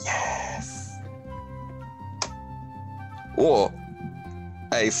 Yes. Or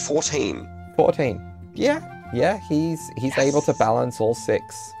a 14. 14. Yeah, he's able to balance all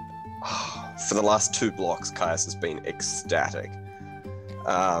 6. For the last 2 blocks, Caius has been ecstatic.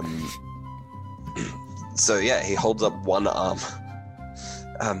 So yeah, he holds up one arm.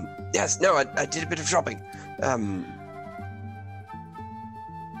 Yes, no, I did a bit of shopping.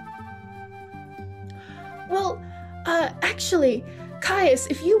 well, actually, Caius,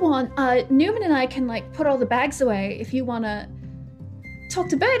 if you want, Newman and I can like put all the bags away. If you want to talk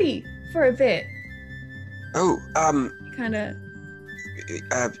to Birdie for a bit, Oh, kind of.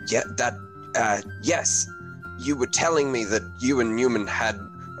 yes. You were telling me that you and Newman had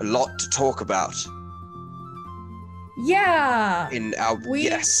a lot to talk about Yeah, in our... We-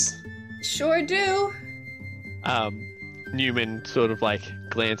 Yes. sure do. Newman sort of like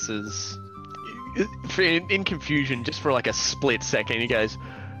glances in confusion just for like a split second. He goes,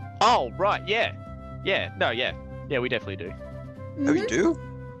 "Oh, right, yeah. Yeah, we definitely do. Oh, you do?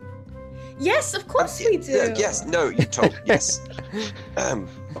 Yes, of course we do. Yes. No, you told. Yes.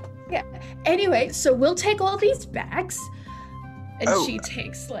 Anyway, so we'll take all these bags, and Oh. she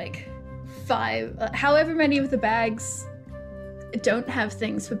takes like 5, however many of the bags don't have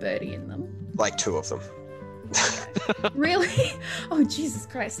things for Birdie in them. Like 2 of them. Really? Oh, Jesus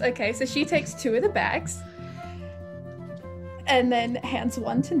Christ. Okay, so she takes 2 of the bags and then hands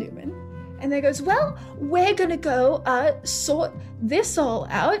 1 to Newman. And then goes, well, we're gonna go sort this all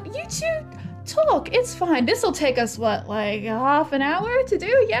out. You 2 talk. It's fine. This'll take us, what, like half an hour to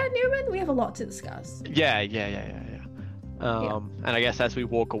do? Yeah, Newman? We have a lot to discuss. Yeah. And I guess as we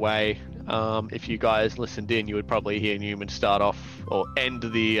walk away, if you guys listened in, you would probably hear Newman start off or end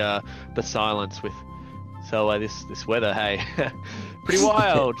the silence with, so this weather, hey, pretty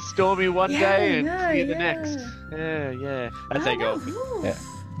wild, stormy one day and clear the next. Yeah. As they go. Yeah.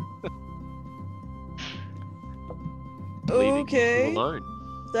 Leaving Okay. you alone.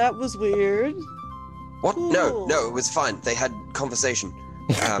 That was weird. What? Cool. No, it was fine. They had conversation.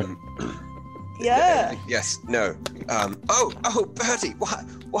 Yeah. Yes. No. Oh, Bertie.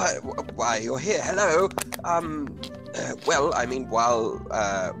 Why you're here? Hello. Well, I mean, while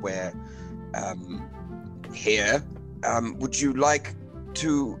we're here, would you like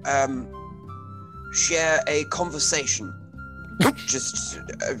to share a conversation? Just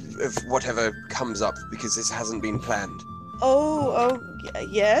of whatever comes up, because this hasn't been planned.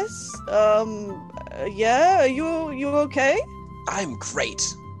 Yes. Yeah. Are you okay? I'm great.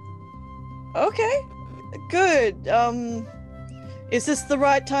 Okay. Good. Is this the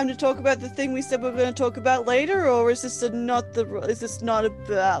right time to talk about the thing we said we were going to talk about later, or is this not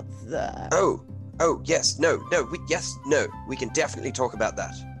about that? Oh, yes, no, we can definitely talk about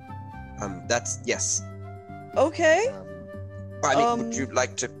that. That's yes. Okay. I mean, would you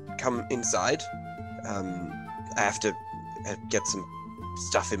like to come inside? I have to get some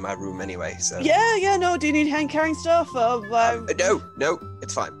stuff in my room anyway, so. Yeah, no, do you need hand carrying stuff? No,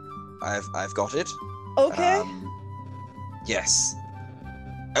 it's fine. I've got it. Okay. Yes.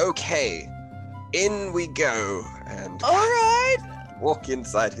 Okay. In we go, and Alright. walk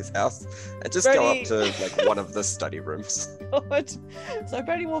inside his house, and just go up to like one of the study rooms. God. So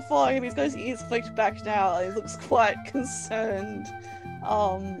Brady will follow him. He's got his ears flicked back now, and he looks quite concerned.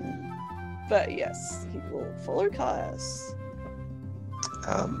 But yes, he will follow Caius.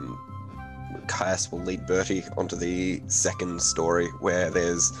 Caius will lead Bertie onto the second story, where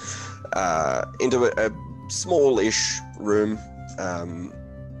there's into a small-ish room.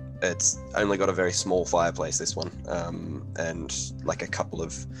 It's only got a very small fireplace, this one, and like a couple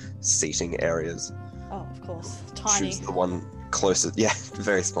of seating areas. Oh, of course. Tiny. Choose the one closest. Yeah,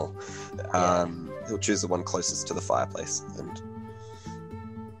 very small. He'll choose the one closest to the fireplace and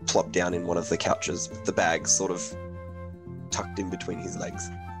plop down in one of the couches with the bag sort of tucked in between his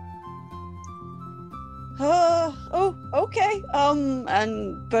legs. Okay.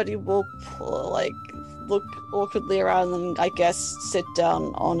 And Bertie will look awkwardly around and I guess sit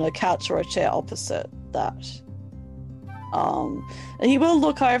down on a couch or a chair opposite that. And he will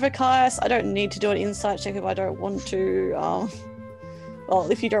look over Caius. I don't need to do an insight check if I don't want to. Well,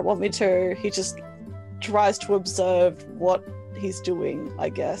 if you don't want me to, he just tries to observe what he's doing, I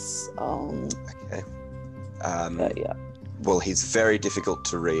guess. Okay. But yeah. Well, he's very difficult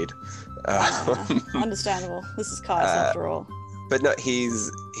to read. Understandable. This is Caius after all. But no,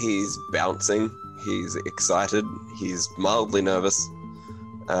 he's bouncing. He's excited. He's mildly nervous,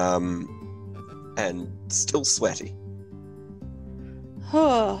 and still sweaty.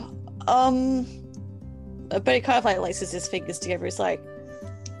 But he kind of laces his fingers together. He's like,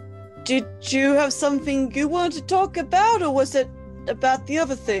 "Did you have something you wanted to talk about, or was it about the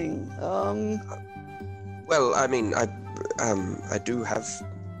other thing?" Well, I mean, I do have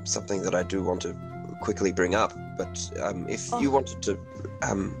something that I do want to quickly bring up, but if you wanted to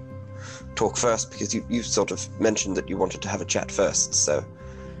talk first, because you sort of mentioned that you wanted to have a chat first, so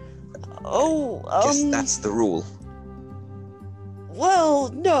guess that's the rule. Well,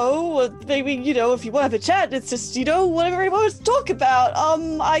 no, maybe, if you want to have a chat, it's just, whatever you want to talk about.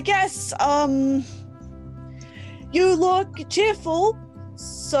 I guess, you look cheerful,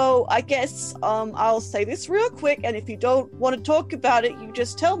 so I guess, I'll say this real quick, and if you don't want to talk about it, you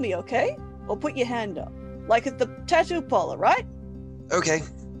just tell me, okay? Or put your hand up. Like at the tattoo parlor, right? Okay.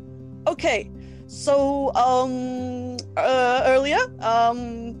 Okay, so, earlier,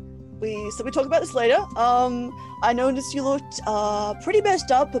 we talk about this later. I noticed you looked, pretty messed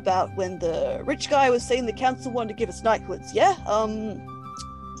up about when the rich guy was saying the council wanted to give us knighthoods, yeah?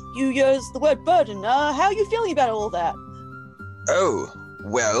 You used the word burden. How are you feeling about all that? Oh,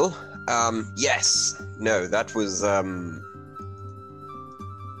 well, Yes. No, that was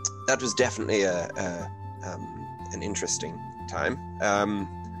definitely an interesting time.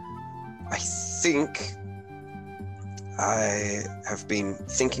 I think I have been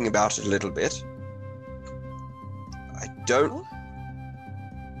thinking about it a little bit. I don't.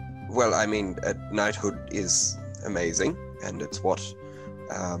 Well, I mean, knighthood is amazing, and it's what,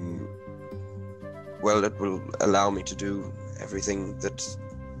 well, it will allow me to do everything that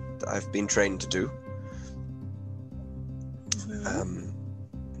I've been trained to do.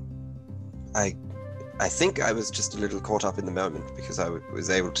 I think I was just a little caught up in the moment because I was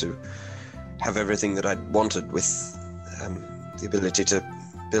able to have everything that I'd wanted with the ability to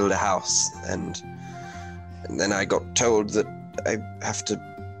build a house, and then I got told that I have to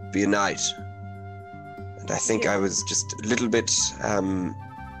be a knight, and I think I was just a little bit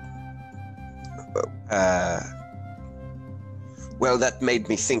well, that made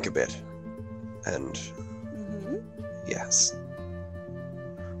me think a bit, and yes,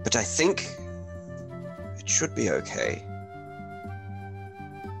 but I think it should be okay.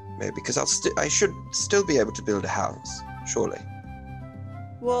 Maybe because I should still be able to build a house, surely.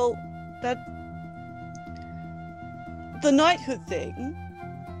 Well, the knighthood thing,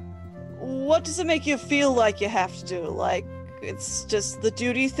 what does it make you feel like you have to do? Like, it's just the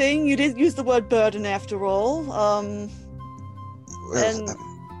duty thing? You didn't use the word burden after all.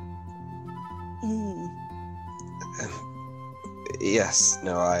 Yes,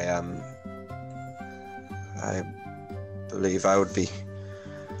 no, I believe I would be...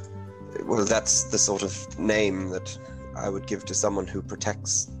 Well, that's the sort of name that I would give to someone who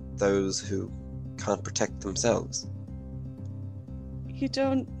protects those who can't protect themselves. You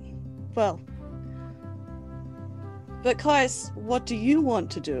don't... Well... But Caius, what do you want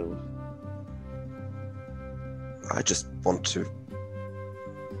to do? I just want to...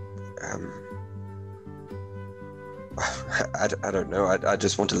 I don't know, I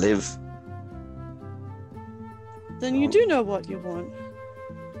just want to live. Then you do know what you want.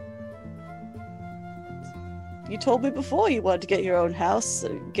 You told me before you wanted to get your own house,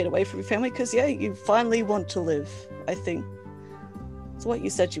 get away from your family, because, yeah, you finally want to live, I think. It's what you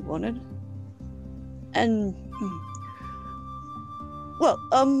said you wanted. And... Well,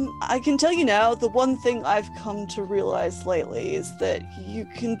 I can tell you now, the one thing I've come to realize lately is that you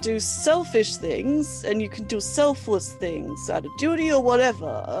can do selfish things, and you can do selfless things out of duty or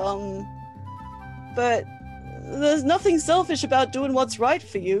whatever, but there's nothing selfish about doing what's right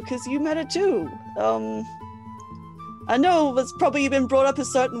for you, because you matter too. I know it's probably been brought up a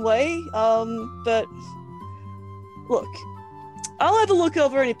certain way, but look, I'll have a look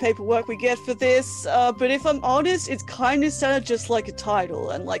over any paperwork we get for this, but if I'm honest, it's kind of sounded just like a title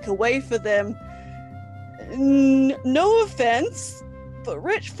and like a way for them. No offense, but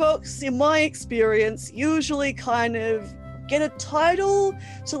rich folks, in my experience, usually kind of get a title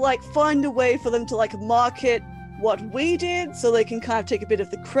to like find a way for them to like market what we did, so they can kind of take a bit of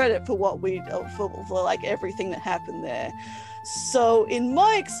the credit for what we for like everything that happened there. So in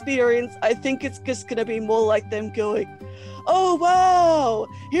my experience, I think it's just gonna be more like them going, "Oh wow,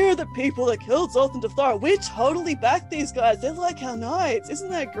 here are the people that killed Zoltan Dafthar. We totally back these guys. They're like our knights.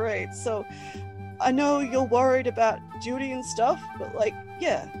 Isn't that great?" So I know you're worried about duty and stuff, but like,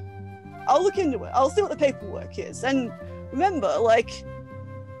 yeah, I'll look into it. I'll see what the paperwork is. And remember, like,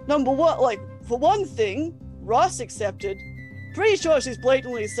 number one, like, for one thing, Ross accepted. Pretty sure she's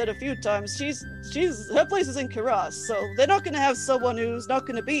blatantly said a few times her place is in Karas, so they're not going to have someone who's not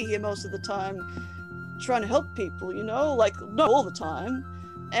going to be here most of the time trying to help people, you know, like, not all the time.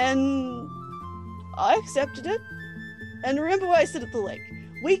 And I accepted it. And remember what I said at the lake,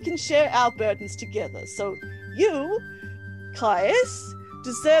 we can share our burdens together. So you, Caius,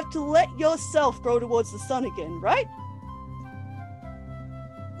 deserve to let yourself grow towards the sun again, right?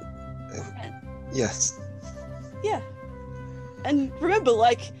 Yes. Yeah. And remember,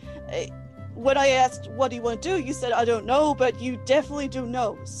 like, when I asked, what do you want to do? You said, I don't know, but you definitely do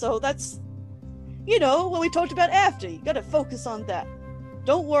know. So that's, you know, what we talked about after. You gotta focus on that.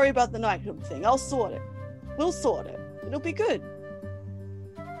 Don't worry about the knighthood thing. I'll sort it. We'll sort it. It'll be good.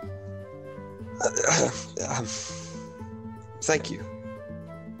 Thank you,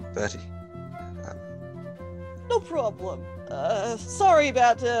 Bertie. No problem. Sorry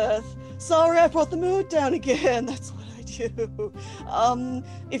I brought the mood down again. That's what I do.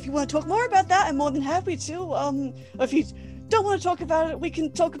 If you want to talk more about that, I'm more than happy to. If you don't want to talk about it, we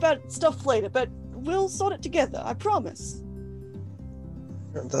can talk about stuff later, but we'll sort it together, I promise.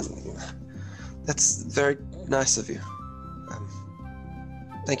 That's very nice of you.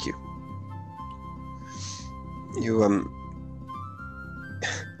 Thank you.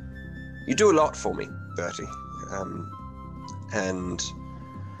 you do a lot for me, Bertie. And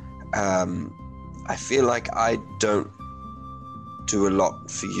I feel like I don't do a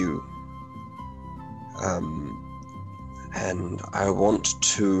lot for you. And I want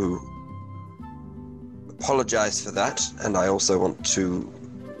to apologize for that, and I also want to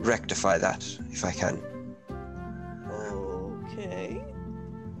rectify that, if I can. Okay.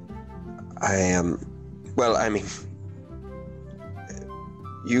 Well, I mean,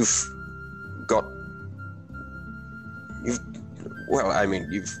 you've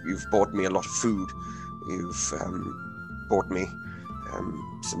bought me a lot of food. You've bought me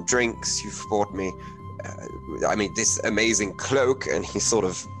some drinks. You've bought me, this amazing cloak, and he sort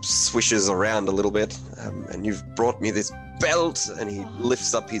of swishes around a little bit. And you've brought me this belt, and he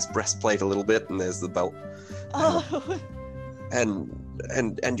lifts up his breastplate a little bit, and there's the belt. Oh. And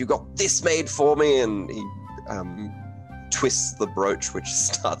you got this made for me, and he twists the brooch, which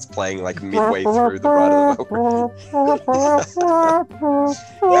starts playing like midway through the ride of the boat.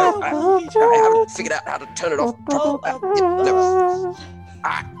 I haven't figured out how to turn it off.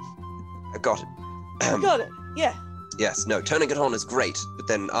 I got it. Got it. Yeah. Yes, no, turning it on is great, but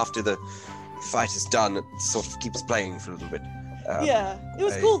then after the fight is done, it sort of keeps playing for a little bit. Yeah, it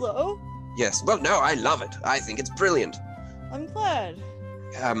was cool though. Yes, well, no, I love it. I think it's brilliant. I'm glad.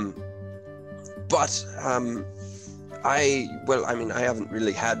 But I haven't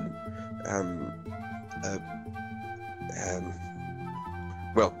really had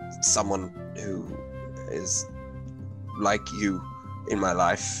someone who is like you in my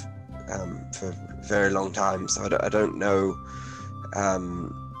life for a very long time, so I don't know. I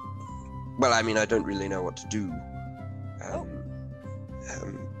don't really know what to do.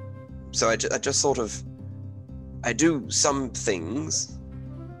 So I just sort of, I do some things,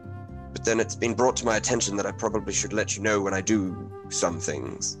 but then it's been brought to my attention that I probably should let you know when I do some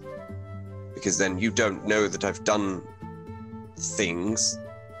things, because then you don't know that I've done things,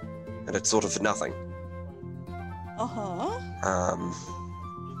 and it's sort of for nothing.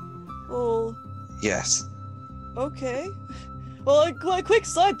 Well. Yes. Okay. Well, a quick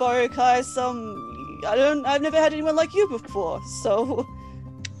sidebar, guys. I've never had anyone like you before, so.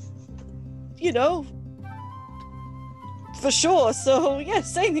 You know. For sure, so yeah,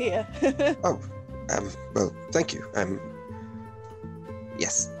 same here. Well, thank you.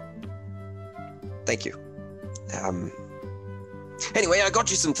 Yes. Thank you. Anyway, I got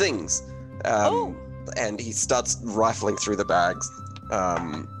you some things. And he starts rifling through the bags.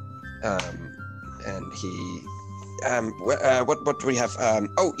 And he, what do we have?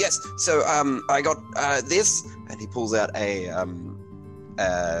 Oh, yes. So, I got, this, and he pulls out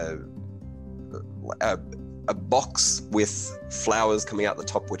a box with flowers coming out the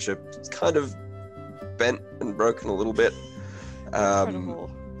top, which are kind of bent and broken a little bit.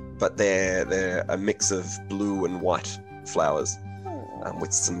 Incredible. But they're a mix of blue and white flowers,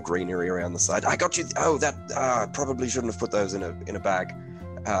 with some greenery around the side. I got you. I probably shouldn't have put those in a bag.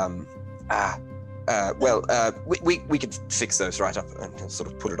 We could fix those right up and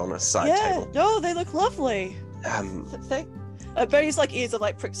sort of put it on a side table. Yeah, no, they look lovely. Barry's ears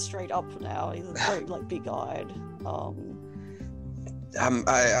are pricked straight up now. He's very big-eyed.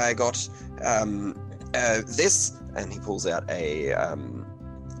 I got this, and he pulls out he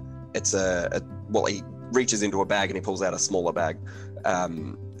reaches into a bag and he pulls out a smaller bag.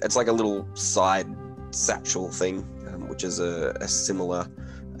 It's like a little side satchel thing, which is a similar.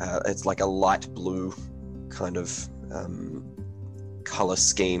 It's like a light blue kind of color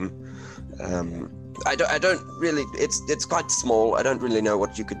scheme. I don't really. It's quite small. I don't really know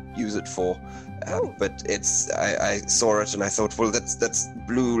what you could use it for, but I saw it and I thought, well, that's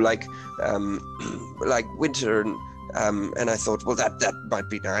blue like winter, and I thought, well, that might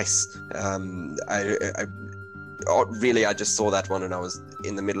be nice. I just saw that one and I was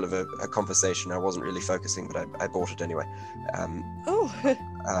in the middle of a conversation. I wasn't really focusing, but I bought it anyway. I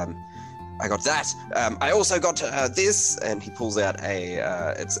got that. I also got this, and he pulls out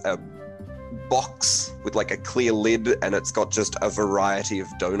it's a box with a clear lid, and it's got just a variety of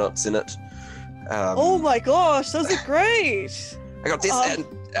donuts in it. Oh my gosh, those are great! I got this, and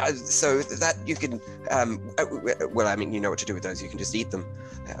so that you can. You know what to do with those. You can just eat them.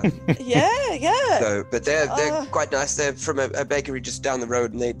 Yeah. So, but they're quite nice. They're from a bakery just down the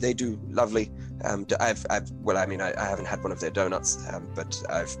road, and they do lovely. I haven't had one of their donuts, but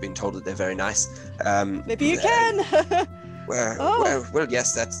I've been told that they're very nice. Maybe you can. Well,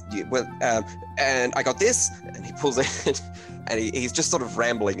 yes, that's and I got this, and he pulls it, and he's just sort of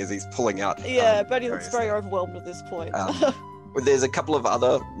rambling as he's pulling out. Yeah, Betty looks very overwhelmed at this point. There's a couple of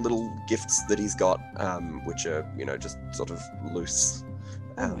other little gifts that he's got, which are just sort of loose.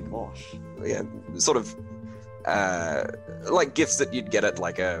 Oh my gosh. Yeah, sort of like gifts that you'd get at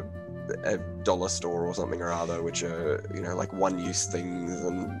like a dollar store or something or other, which are, you know, like one-use things,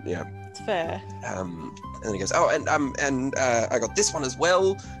 and yeah. It's fair. And then he goes, oh, and I got this one as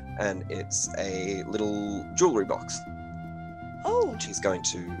well, and it's a little jewelry box, Oh, which he's going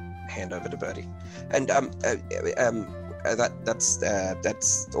to hand over to Birdie. And that's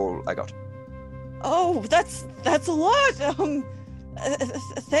all I got. oh, that's a lot.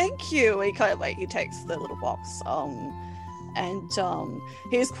 Thank you. He kind of like he takes the little box. And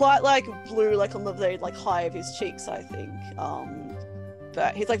he's quite like blue, like on the very like high of his cheeks, I think.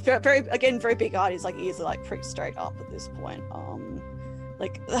 But he's like very again very big eyed. His like ears are like pretty straight up at this point.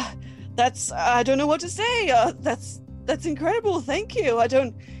 That's I don't know what to say. That's incredible. Thank you. I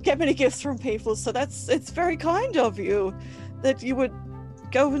don't get many gifts from people, so it's very kind of you that you would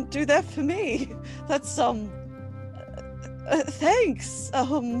go and do that for me. That's thanks.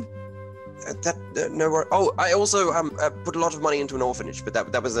 No worry. Oh, I also put a lot of money into an orphanage, but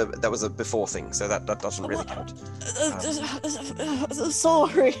that was a before thing, so that doesn't really count.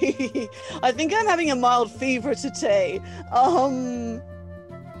 Sorry, I think I'm having a mild fever today.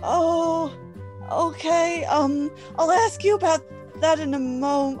 Oh, okay. I'll ask you about that in a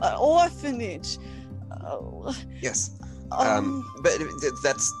moment. Orphanage. Oh. Yes. But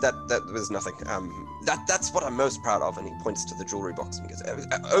that was nothing. That's what I'm most proud of. And he points to the jewelry box and goes,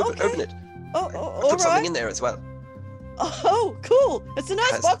 "Open it." Oh, I put something in there as well. Oh, cool! It's a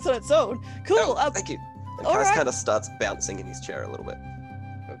nice box on its own. Cool. Oh, thank you. And all Kai's right. kind of starts bouncing in his chair a little bit.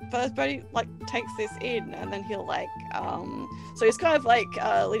 But he like takes this in, and then he'll like so he's kind of like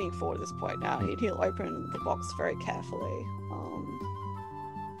leaning forward at this point now. He'll open the box very carefully.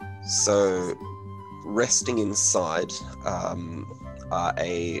 So, resting inside are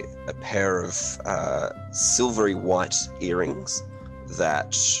a pair of silvery white earrings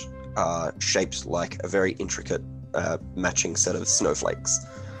that are shaped like a very intricate matching set of snowflakes,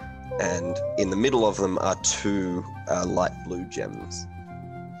 and in the middle of them are two light blue gems.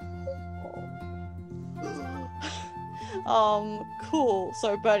 Cool.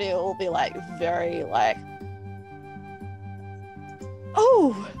 So Birdie will be like very like,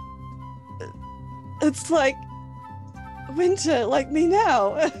 oh, it's like winter, like me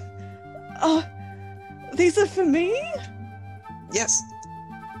now. These are for me? Yes.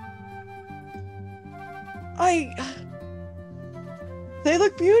 They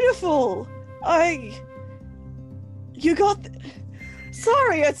look beautiful. You got.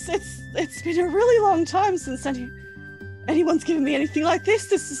 Sorry, it's been a really long time since anyone's given me anything like this.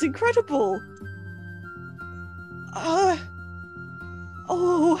 This is incredible.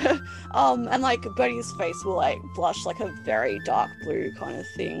 And like Birdie's face will like blush like a very dark blue kind of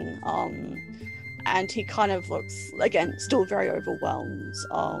thing. And he kind of looks, again, still very overwhelmed.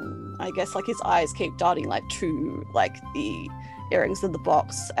 I guess like his eyes keep darting like to like the earrings in the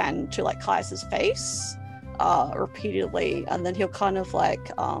box and to like Kaiser's face repeatedly, and then he'll kind of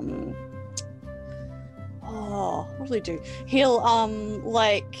like what will he do? He'll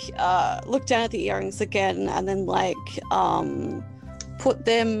look down at the earrings again, and then like put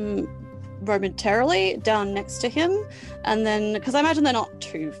them momentarily down next to him, and then because I imagine they're not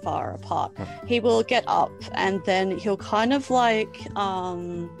too far apart, he will get up, and then he'll kind of like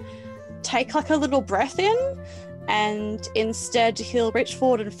take like a little breath in, and instead he'll reach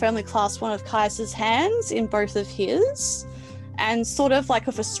forward and firmly clasp one of Kaiser's hands in both of his, and sort of like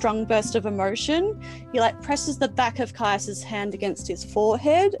with a strong burst of emotion, he like presses the back of Kaiser's hand against his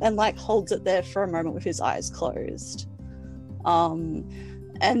forehead and like holds it there for a moment with his eyes closed.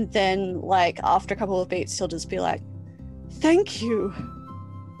 And then like after a couple of beats, he'll just be like, "Thank you."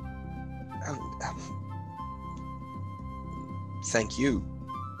 Thank you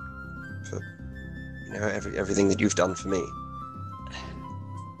for everything that you've done for me.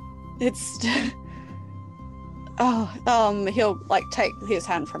 It's he'll like take his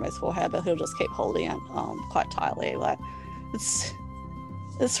hand from his forehead, but he'll just keep holding it quite tightly. Like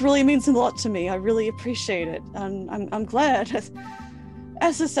this really means a lot to me. I really appreciate it, and I'm glad.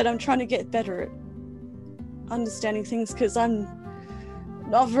 As I said, I'm trying to get better at understanding things because I'm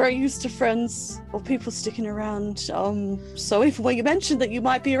not very used to friends or people sticking around. So even when you mentioned that you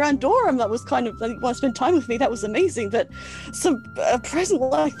might be around Durham, that was kind of like, you want to spend time with me, that was amazing. But a present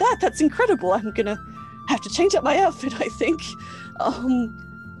like that's incredible. I'm gonna have to change up my outfit, I think.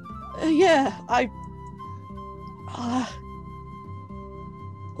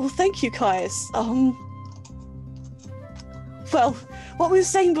 Well, thank you, Kais. Well, what we were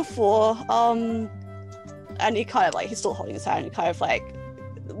saying before, and he kind of like, he's still holding his hand, and he kind of like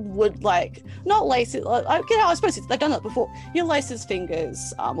would like not lace it. I suppose they've done that before. He'll lace his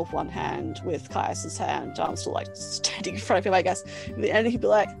fingers with one hand with Caius's hand. I'm still like standing in front of him, I guess, and he'd be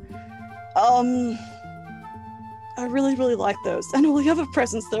like, I really, really like those, and all the other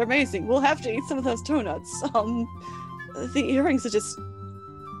presents, they're amazing. We'll have to eat some of those donuts. The earrings are just,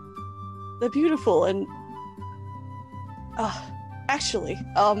 they're beautiful, and actually,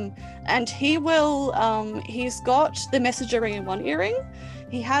 and he will, he's got the messenger ring in one earring,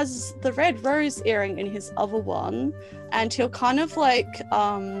 he has the red rose earring in his other one, and he'll kind of like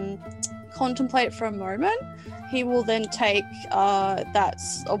contemplate it for a moment. He will then take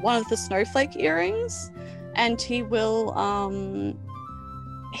that's one of the snowflake earrings, and he will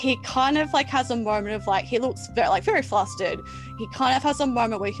he kind of like has a moment of like, he looks very flustered. He kind of has a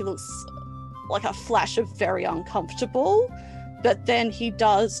moment where he looks like a flash of very uncomfortable, but then he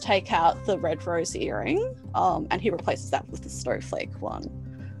does take out the red rose earring, and he replaces that with the snowflake one,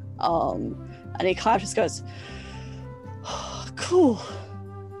 and he kind of just goes, oh, cool,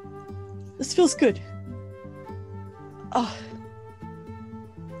 this feels good.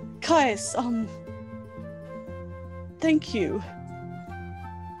 Caius, thank you.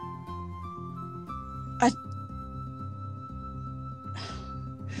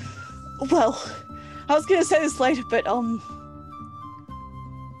 Well, I was gonna say this later, but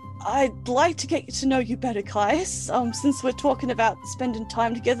I'd like to get to know you better, Caius. Since we're talking about spending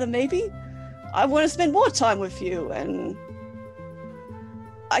time together, maybe I want to spend more time with you, and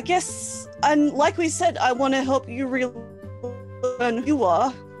I guess, and like we said, I want to help you really learn who you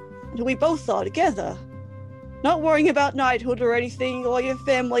are, and who we both are together. Not worrying about knighthood or anything, or your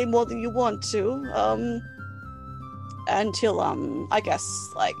family more than you want to. And he'll, I guess,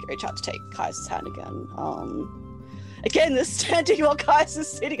 like, reach out to take Caius' hand again. Again, they're standing while Caius is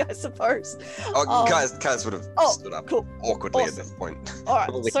sitting, I suppose. Caius would have stood up awkwardly at this point. All right,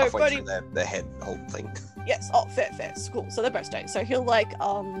 Probably so halfway Brody, through their head whole thing. yes, fair, cool. So they're both staying. So he'll, like,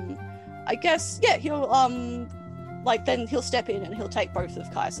 I guess, yeah, he'll, like, then he'll step in and he'll take both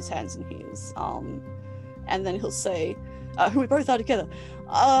of Caius' hands in his, and then he'll say, who we both are together.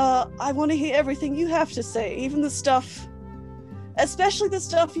 I want to hear everything you have to say, even the stuff, especially the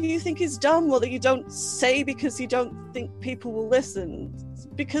stuff you think is dumb or that you don't say because you don't think people will listen.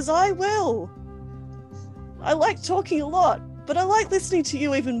 Because I will. I like talking a lot, but I like listening to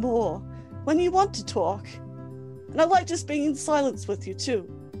you even more when you want to talk. And I like just being in silence with you too.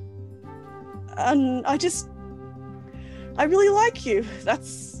 And I really like you.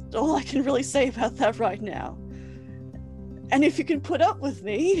 That's all I can really say about that right now. And if you can put up with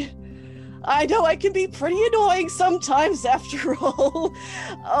me, I know I can be pretty annoying sometimes after all.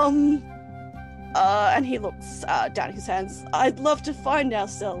 And he looks down at his hands. I'd love to find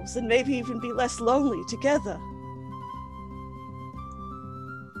ourselves and maybe even be less lonely together.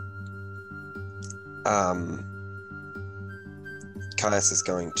 Caius is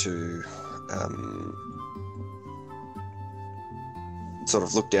going to sort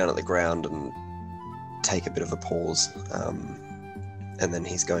of look down at the ground and take a bit of a pause, and then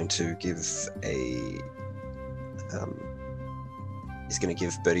he's going to give he's going to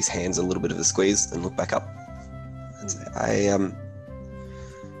give Bertie's hands a little bit of a squeeze and look back up and say,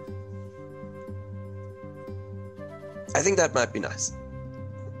 I think that might be nice.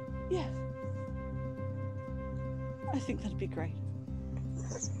 Yeah. I think that'd be great.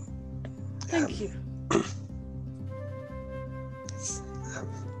 Thank you.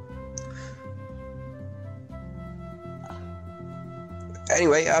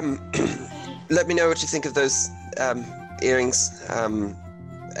 Anyway, let me know what you think of those earrings. And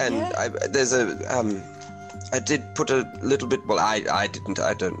Yeah. there's I did put a little bit. Well, I didn't.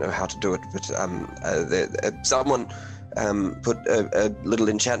 I don't know how to do it, but someone put a little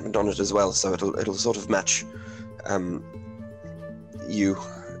enchantment on it as well, so it'll sort of match you.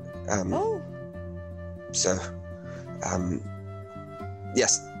 Oh. So,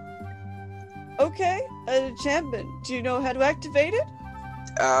 yes. Okay. An enchantment. Do you know how to activate it?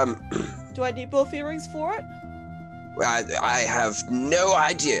 Do I need both earrings for it? I have no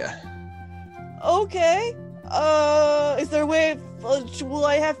idea. Okay. Is there a way of,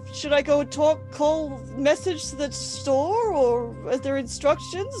 should I go call message to the store, or are there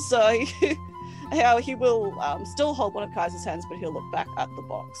instructions? He will still hold one of Kaiser's hands, but he'll look back at the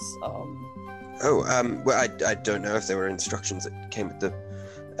box. Well, I don't know if there were instructions that came with the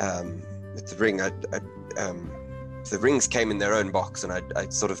ring. The rings came in their own box, and I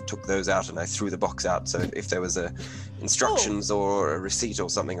sort of took those out and I threw the box out. So if there was instructions or a receipt or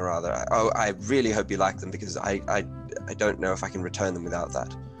something or other, I really hope you like them, because I don't know if I can return them without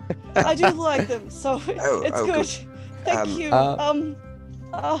that. I do like them, so it's good. Thank you.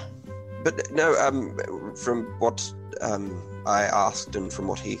 But no, from what I asked and from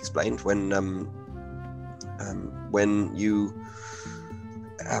what he explained, when you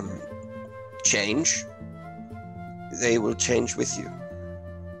change, they will change with you.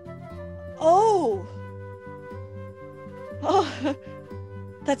 Oh,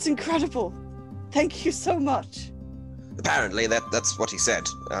 that's incredible. Thank you so much. Apparently, that's what he said.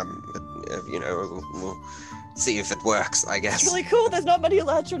 We'll see if it works, I guess. It's really cool. There's not many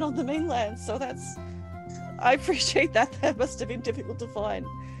Eladrin on the mainland, so I appreciate that. That must have been difficult to find.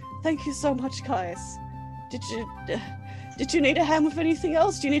 Thank you so much, Caius. Did you need a hand with anything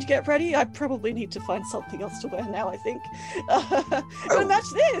else? Do you need to get ready? I probably need to find something else to wear now, I think. Gonna match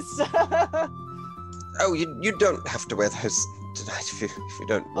this! Oh, you don't have to wear those tonight if you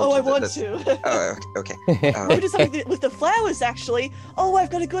don't want to. Oh, I want to. Oh, okay. Maybe do something with the flowers, actually. Oh, I've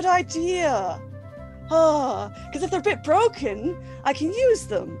got a good idea. Because if they're a bit broken, I can use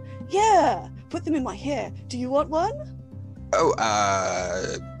them. Yeah, put them in my hair. Do you want one? Oh,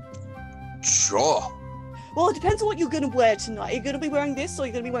 sure. Well, it depends on what you're going to wear tonight. Are you going to be wearing this, or are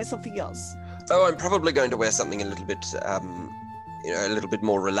you going to be wearing something else? Oh, I'm probably going to wear something a little bit, a little bit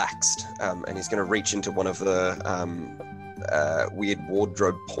more relaxed. And he's going to reach into one of the weird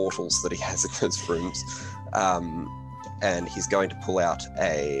wardrobe portals that he has in those rooms, and he's going to pull out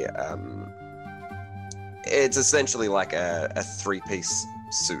it's essentially like a three-piece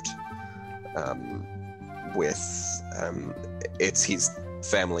suit, with it's his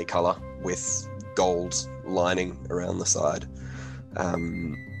family color with gold lining around the side,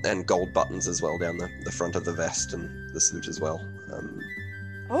 and gold buttons as well down the front of the vest and the suit as well.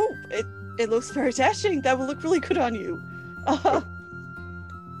 Oh, it looks very dashing. That will look really good on you.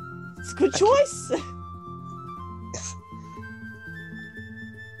 It's a good choice.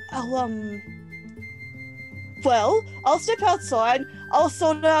 I'll step outside. I'll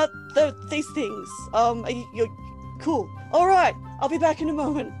sort out these things. You're cool. All right, I'll be back in a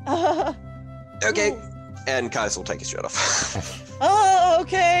moment. Okay. And Caius will take his shirt off. Oh,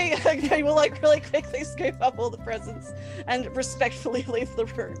 okay. Okay, we'll really quickly scoop up all the presents and respectfully leave the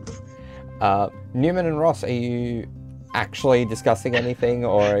room. Newman and Ross, are you actually discussing anything,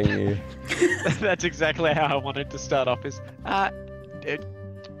 or are you... That's exactly how I wanted to start off.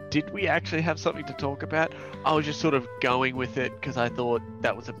 Did we actually have something to talk about? I was just sort of going with it because I thought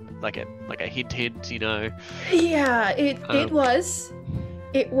that was like a hint, you know. Yeah, it was.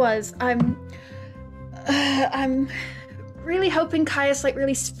 It was. I'm really hoping Caius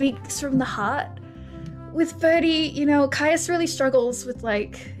really speaks from the heart. With Birdie, Caius really struggles with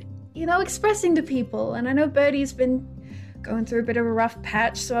expressing to people, and I know Birdie's been going through a bit of a rough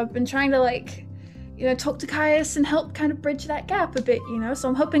patch, so I've been trying to talk to Caius and help kind of bridge that gap a bit, so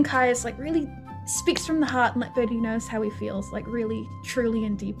I'm hoping Caius really speaks from the heart and let Birdie knows how he feels, really, truly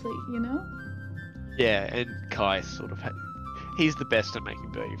and deeply, Yeah, and Caius sort of, he's the best at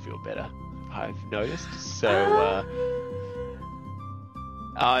making Birdie feel better, I've noticed, so,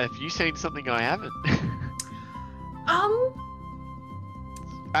 have you seen something I haven't?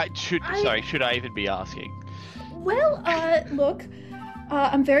 Should I even be asking? Well, look,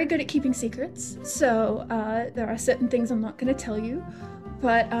 I'm very good at keeping secrets, so there are certain things I'm not going to tell you,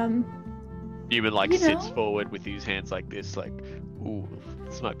 but Newman sits forward with his hands like this, ooh,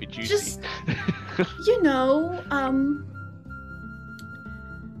 this might be juicy. Just,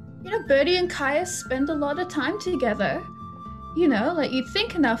 Birdie and Caius spend a lot of time together. You'd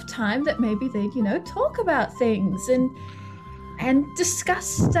think enough time that maybe they'd, talk about things and discuss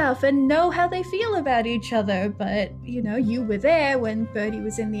stuff and know how they feel about each other. But, you were there when Birdie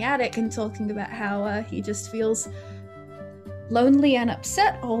was in the attic and talking about how he just feels lonely and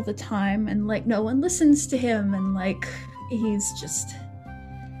upset all the time, and no one listens to him, and he's just,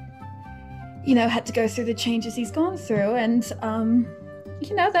 had to go through the changes he's gone through, and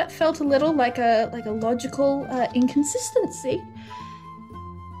that felt a little like a logical inconsistency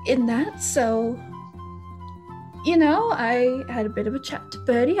in that. So, I had a bit of a chat to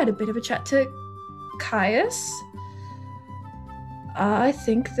Birdie, had a bit of a chat to Caius. I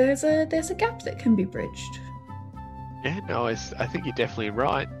think there's a gap that can be bridged. Yeah, no, I think you're definitely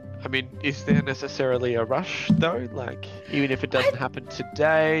right. I mean, is there necessarily a rush, though? Even if it doesn't happen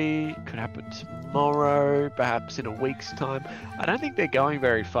today, could happen tomorrow, perhaps in a week's time. I don't think they're going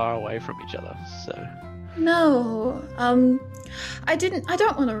very far away from each other, so... No, I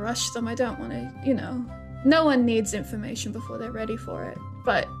don't want to rush them. I don't want to, no one needs information before they're ready for it.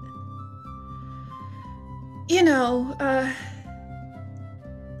 But,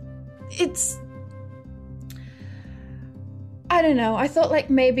 it's... I don't know. I thought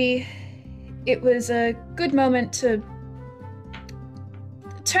maybe it was a good moment to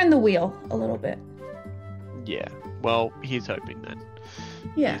turn the wheel a little bit. Yeah. Well, he's hoping then.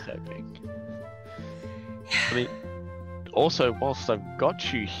 Yeah. He's hoping. I mean, also, whilst I've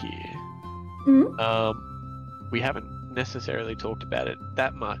got you here, Mhm. we haven't necessarily talked about it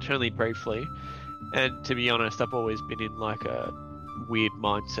that much, only briefly. And to be honest, I've always been in like a weird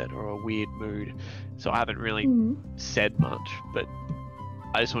mindset or a weird mood, so I haven't really Mhm. said much. But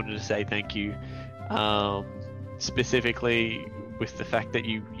I just wanted to say thank you, specifically with the fact that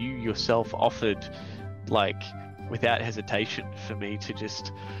you yourself offered, like, without hesitation, for me to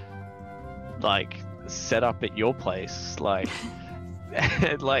just like set up at your place, like.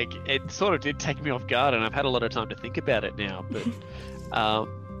 And like it sort of did take me off guard, and I've had a lot of time to think about it now, but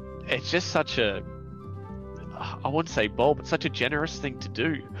it's just such a, I wouldn't say bold, but such a generous thing to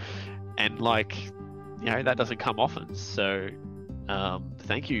do, and like, you know, that doesn't come often, so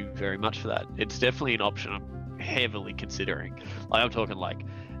thank you very much for that. It's definitely an option I'm heavily considering. Like, I'm talking like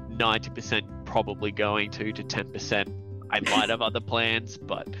 90% probably going to 10% I might have other plans,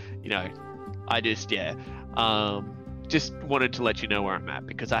 but you know, I just just wanted to let you know where I'm at,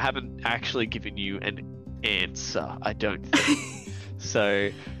 because I haven't actually given you an answer, I don't think. So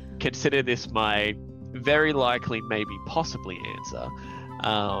consider this my very likely, maybe possibly answer.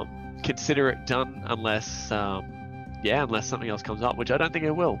 Consider it done unless something else comes up, which I don't think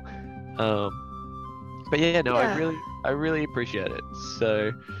it will. But yeah, no, Yeah. I really appreciate it.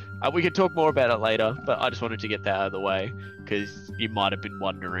 So we could talk more about it later, but I just wanted to get that out of the way, because you might have been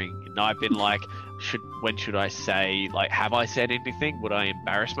wondering, and I've been like, when should I say, like, have I said anything? Would I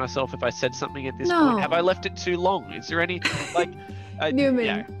embarrass myself if I said something at this No. point? Have I left it too long? Is there any, like, Newman.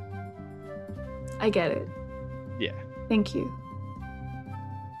 yeah, I get it. yeah. Thank you.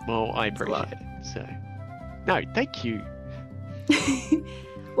 Well, I a lot. appreciate it. So, no, thank you.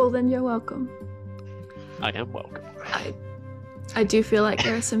 Well, then you're welcome. I am welcome. I do feel like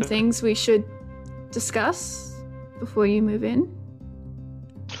there are some things we should discuss before you move in,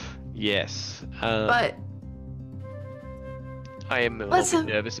 Yes. but I am a let's little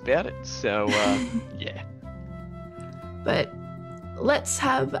bit have- nervous about it. So, yeah. but let's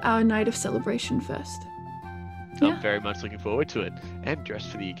have our night of celebration first. Yeah. I'm very much looking forward to it, and dressed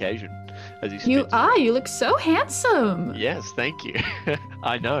for the occasion, as You are. You look so handsome. Yes, thank you.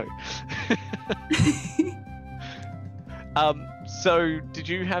 I know. So did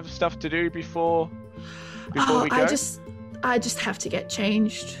you have stuff to do before we go? I just have to get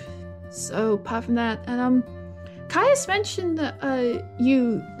changed. So apart from that, and Caius mentioned that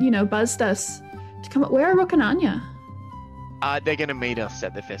you buzzed us to come up. Where are Rook and Anya? They're gonna meet us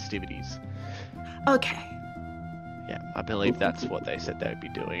at the festivities. Okay. Yeah, I believe that's what they said they would be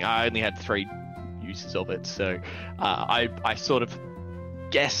doing. I only had 3 uses of it, so I sort of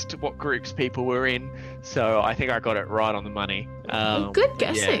guessed what groups people were in, so I think I got it right on the money. Good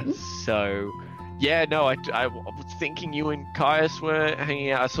guessing. Yeah, so, yeah, no, I was thinking you and Caius were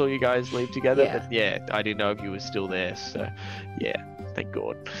hanging out. I saw you guys leave together, Yeah. but yeah, I didn't know if you were still there, so yeah, thank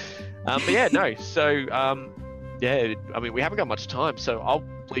God. But yeah, no, so, yeah, I mean, we haven't got much time, so I'll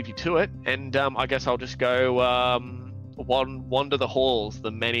leave you to it, and I guess I'll just go wander the halls,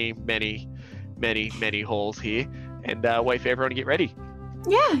 the many halls here, and wait for everyone to get ready.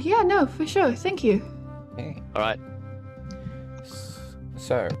 Yeah, no, for sure. Thank you. Okay. All right.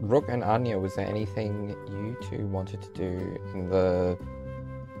 So, Rook and Anya, was there anything you two wanted to do in the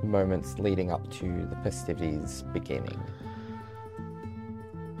moments leading up to the festivities beginning?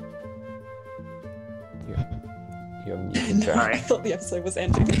 You're muted, No, Joe. I thought the episode was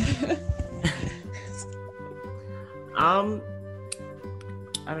ending. I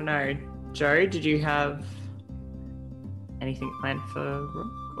don't know. Joe, did you have anything planned for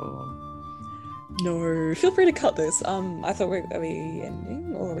Rook, or? No, feel free to cut this. I thought are we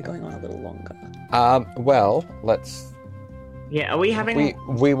ending, or are we going on a little longer? Well, let's. Yeah, are we having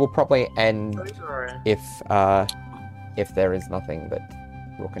We will probably end or... if there is nothing that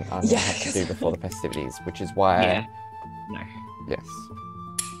Rook and Anya Yeah, have to 'cause- do before the festivities, which is why. Yeah. No. Yes.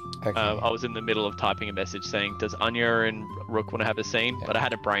 Okay. I was in the middle of typing a message saying, "Does Anya and Rook want to have a scene?" Yeah. But I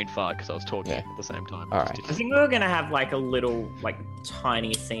had a brain fart because I was talking Yeah. at the same time. All I just right. didn't- I think we were gonna have like a little, like,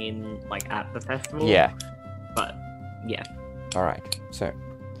 tiny scene, like, at the festival. Yeah. But yeah. All right. So,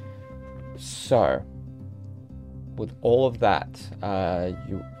 with all of that,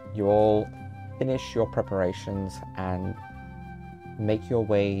 you all finish your preparations and make your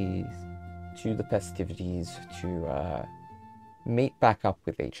way to the festivities to meet back up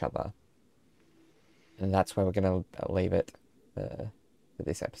with each other, and that's where we're gonna leave it for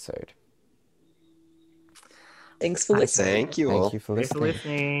this episode. Thanks for listening. Thank you all. Thank you for Thanks for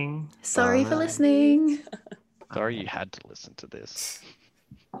listening. listening. Sorry for Bye. listening. Sorry you had to listen to this.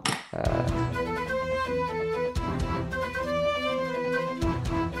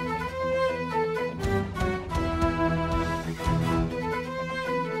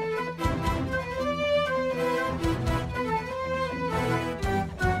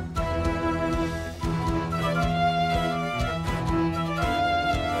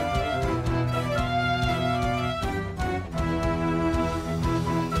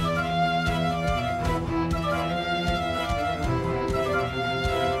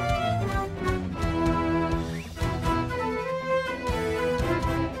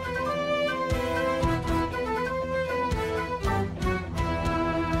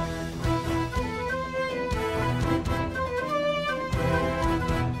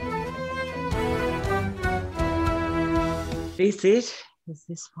 This it? Is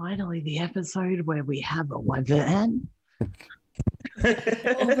this finally the episode where we have a wyvern?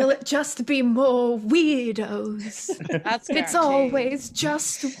 Or will it just be more weirdos? That's It's guaranteed. always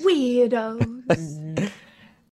just weirdos.